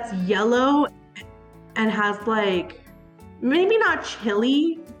that's yellow and has like, maybe not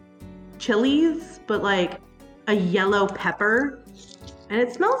chilies, but like a yellow pepper. And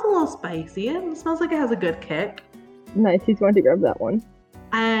it smells a little spicy. It smells like it has a good kick. Nice, he's going to grab that one.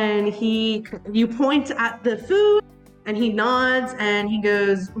 And you point at the food and he nods and he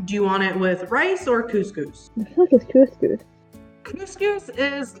goes, "Do you want it with rice or couscous?" I feel like it's couscous. Couscous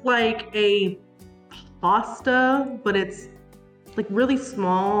is like a pasta, but it's like really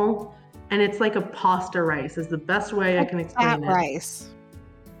small, and it's like a pasta rice is the best way I can explain Fat it. rice.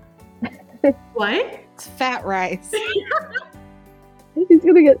 What? It's fat rice. He's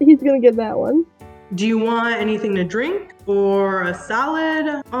gonna get that one. Do you want anything to drink or a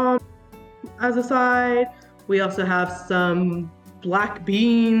salad as a side? We also have some black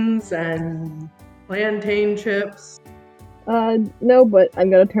beans and plantain chips. No, but I'm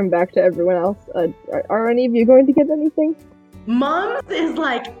gonna turn back to everyone else. Are any of you going to get anything? Mums is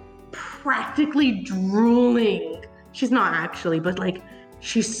like practically drooling. She's not actually, but like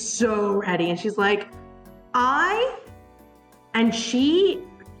she's so ready, and she's like, she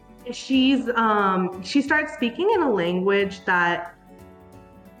starts speaking in a language that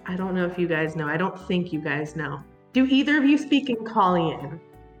I don't know if you guys know. I don't think you guys know. Do either of you speak in Kalian?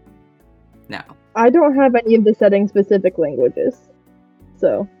 No. I don't have any of the setting specific languages,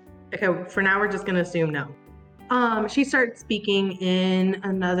 so. Okay, for now we're just gonna assume no. She starts speaking in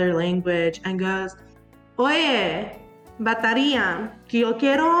another language and goes, "Oye, Bataria, que yo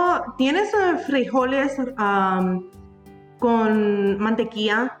quiero, ¿tienes frijoles con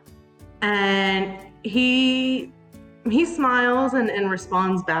mantequilla?" And he smiles and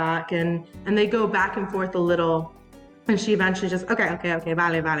responds back, and they go back and forth a little, and she eventually just, okay,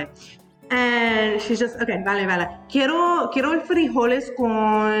 vale. And she's just, okay, vale. Quiero frijoles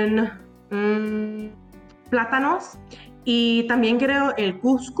con plátanos, y también quiero el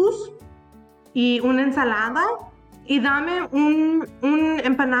couscous y una ensalada, y dame un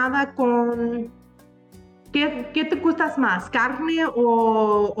empanada con, ¿qué te gustas más, carne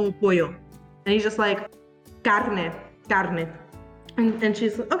o pollo? And he's just like, carne. And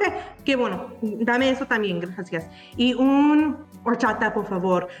she's like, okay, qué bueno, dame eso también, gracias. Y un horchata, por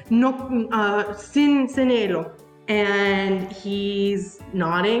favor, no, sin hielo. And he's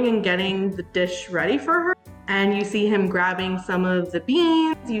nodding and getting the dish ready for her. And you see him grabbing some of the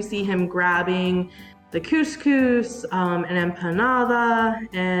beans, you see him grabbing the couscous, an empanada,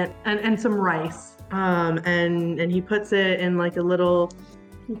 and some rice. And he puts it in like a little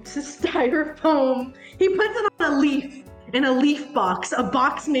styrofoam. He puts it on a leaf, in a leaf box, a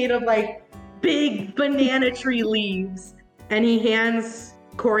box made of like big banana tree leaves. And he hands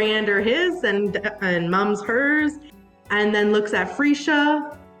Coriander his and Mom's hers, and then looks at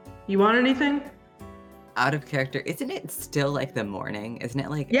Freesia. "You want anything?" Out of character, isn't it still like the morning? Isn't it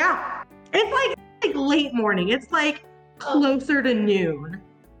like? Yeah, it's like late morning. It's like closer to noon.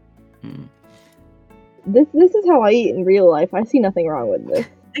 This is how I eat in real life. I see nothing wrong with this.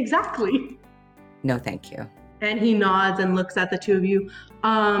 Exactly. No, thank you. And he nods and looks at the two of you.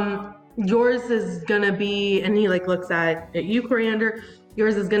 Yours is gonna be, and he like looks at you, Coriander.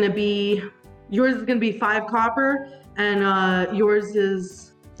 Yours is gonna be 5 copper, and yours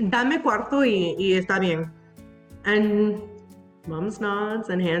is dame cuarto y está bien. And Mums nods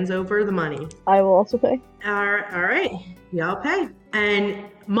and hands over the money. I will also pay. All right, y'all pay. And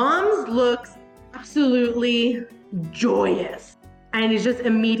Mums looks absolutely joyous. And he's just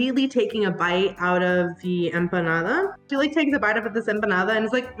immediately taking a bite out of the empanada. She like takes a bite out of this empanada and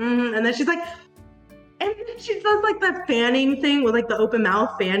is like, and then she's like, and then she does like that fanning thing with like the open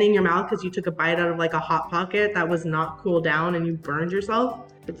mouth, fanning your mouth because you took a bite out of like a Hot Pocket that was not cooled down and you burned yourself.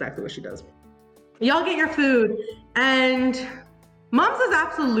 That's exactly what she does. Y'all get your food, and Mums is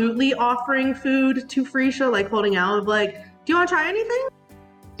absolutely offering food to Freesia, like holding out, like, "Do you want to try anything?"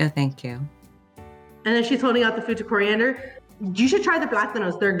 No, thank you. And then she's holding out the food to Coriander. "You should try the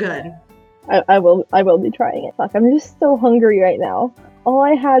plátanos, they're good." I will be trying it. Fuck, I'm just so hungry right now. All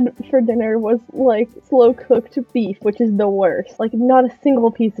I had for dinner was like slow cooked beef, which is the worst. Like not a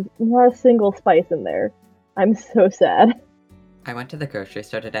single spice in there. I'm so sad. I went to the grocery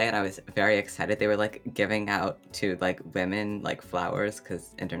store today and I was very excited. They were like giving out to like women like flowers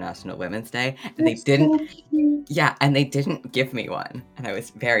because International Women's Day, and they didn't. So cute. Yeah, and they didn't give me one, and I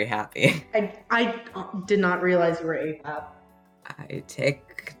was very happy. I did not realize you were APAP. I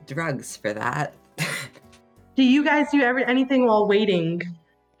take drugs for that. Do you guys do anything while waiting?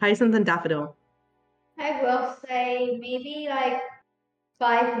 Hyacinth and Daffodil. I will say maybe like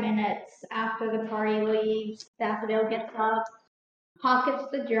 5 minutes after the party leaves, Daffodil gets up, pockets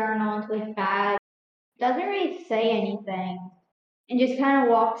the journal into his bag, doesn't really say anything, and just kind of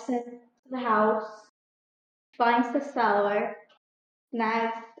walks into the house, finds the cellar,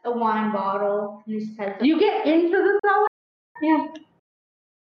 snags a wine bottle, and just heads up. You get into the cellar? Yeah,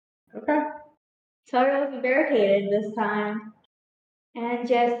 Okay. cellar was barricaded this time, and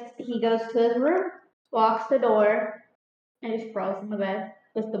just he goes to his room, locks the door, and just crawls in the bed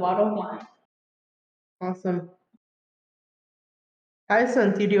with the bottle of wine. Awesome.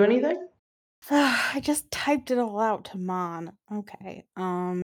 Hyacinth, do you do anything? I just typed it all out to Mon. Okay.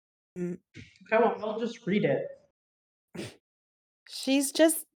 Okay, well, I'll just read it. She's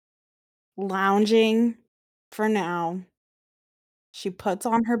just lounging for now. She puts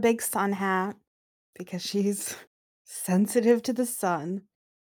on her big sun hat because she's sensitive to the sun.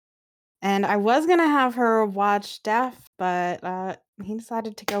 And I was gonna have her watch Def, but he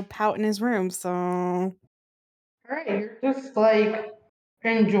decided to go pout in his room, so Alright, you're just like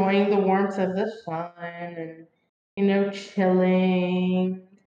enjoying the warmth of the sun and, you know, chilling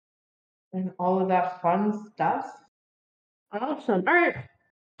and all of that fun stuff. Awesome. Alright.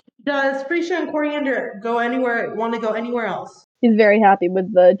 Does Freesia and Coriander want to go anywhere else? He's very happy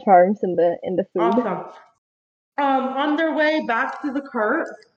with the charms in the food. Awesome. On their way back to the cart,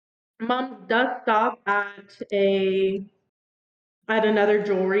 Mom does stop at another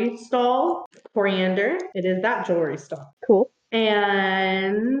jewelry stall. Coriander. It is that jewelry stall. Cool.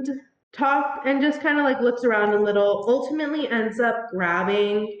 And just kind of like looks around a little, ultimately ends up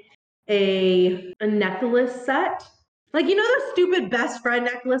grabbing a necklace set. Like, you know those stupid best friend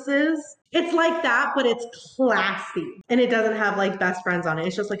necklaces? It's like that, but it's classy. And it doesn't have like best friends on it.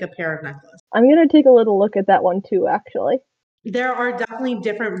 It's just like a pair of necklaces. I'm gonna take a little look at that one too, actually. There are definitely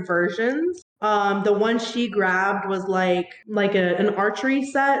different versions. The one she grabbed was like an archery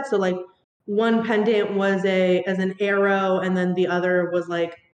set. So like one pendant was as an arrow, and then the other was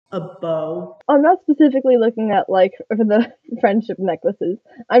like a bow. I'm not specifically looking at like for the friendship necklaces.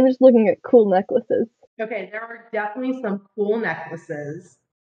 I'm just looking at cool necklaces. Okay, there are definitely some cool necklaces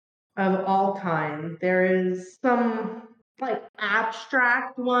of all kinds. There is some like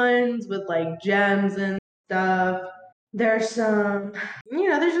abstract ones with like gems and stuff. There's some,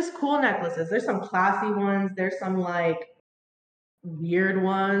 there's just cool necklaces. There's some classy ones. There's some like weird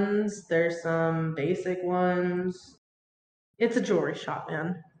ones. There's some basic ones. It's a jewelry shop,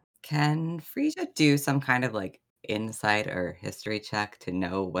 man. Can Frisia do some kind of like insight or history check to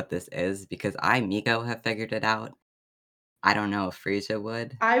know what this is? Because I, Miko, have figured it out. I don't know if Frisia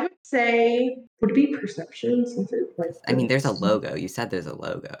would. I would say, would it be perception since it's like I mean, there's a logo. You said there's a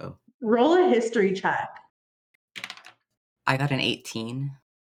logo. Roll a history check. I got an 18.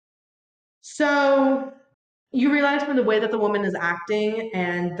 So you realize from the way that the woman is acting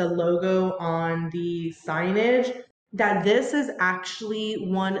and the logo on the signage that this is actually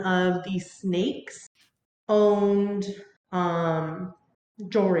one of the Snakes owned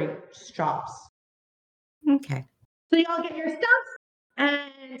jewelry shops. Okay. So y'all get your stuff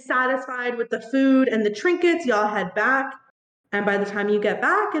and satisfied with the food and the trinkets, y'all head back. And by the time you get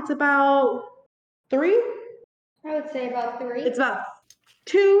back, it's about 3? I would say about 3. It's about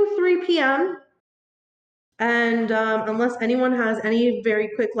 3 p.m. And unless anyone has any very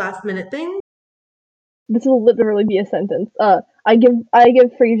quick last minute thing. This will literally be a sentence. I give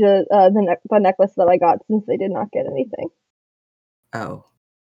Frisia the necklace that I got since they did not get anything. Oh.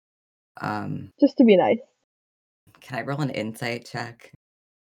 Just to be nice. Can I roll an insight check?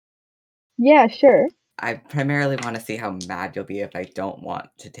 Yeah, sure. I primarily want to see how mad you'll be if I don't want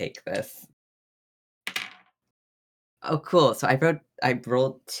to take this. Oh, cool. So I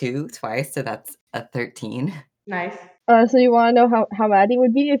rolled 2 twice, so that's a 13. Nice. So you want to know how mad he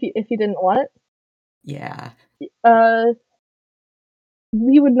would be if you didn't want it? Yeah.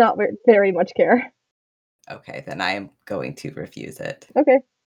 He would not very much care. Okay, then I am going to refuse it. Okay.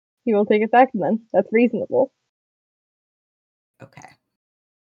 He will take it back then. That's reasonable. Okay.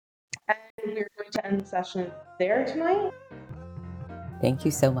 And we're going to end the session there tonight. Thank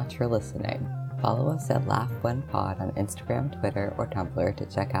you so much for listening. Follow us at Laugh1Pod on Instagram, Twitter, or Tumblr to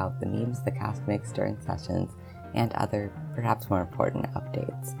check out the memes the cast makes during sessions and other, perhaps more important,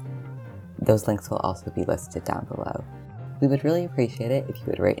 updates. Those links will also be listed down below. We would really appreciate it if you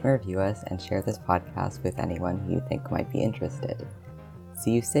would rate and review us and share this podcast with anyone who you think might be interested.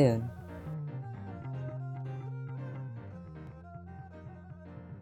 See you soon!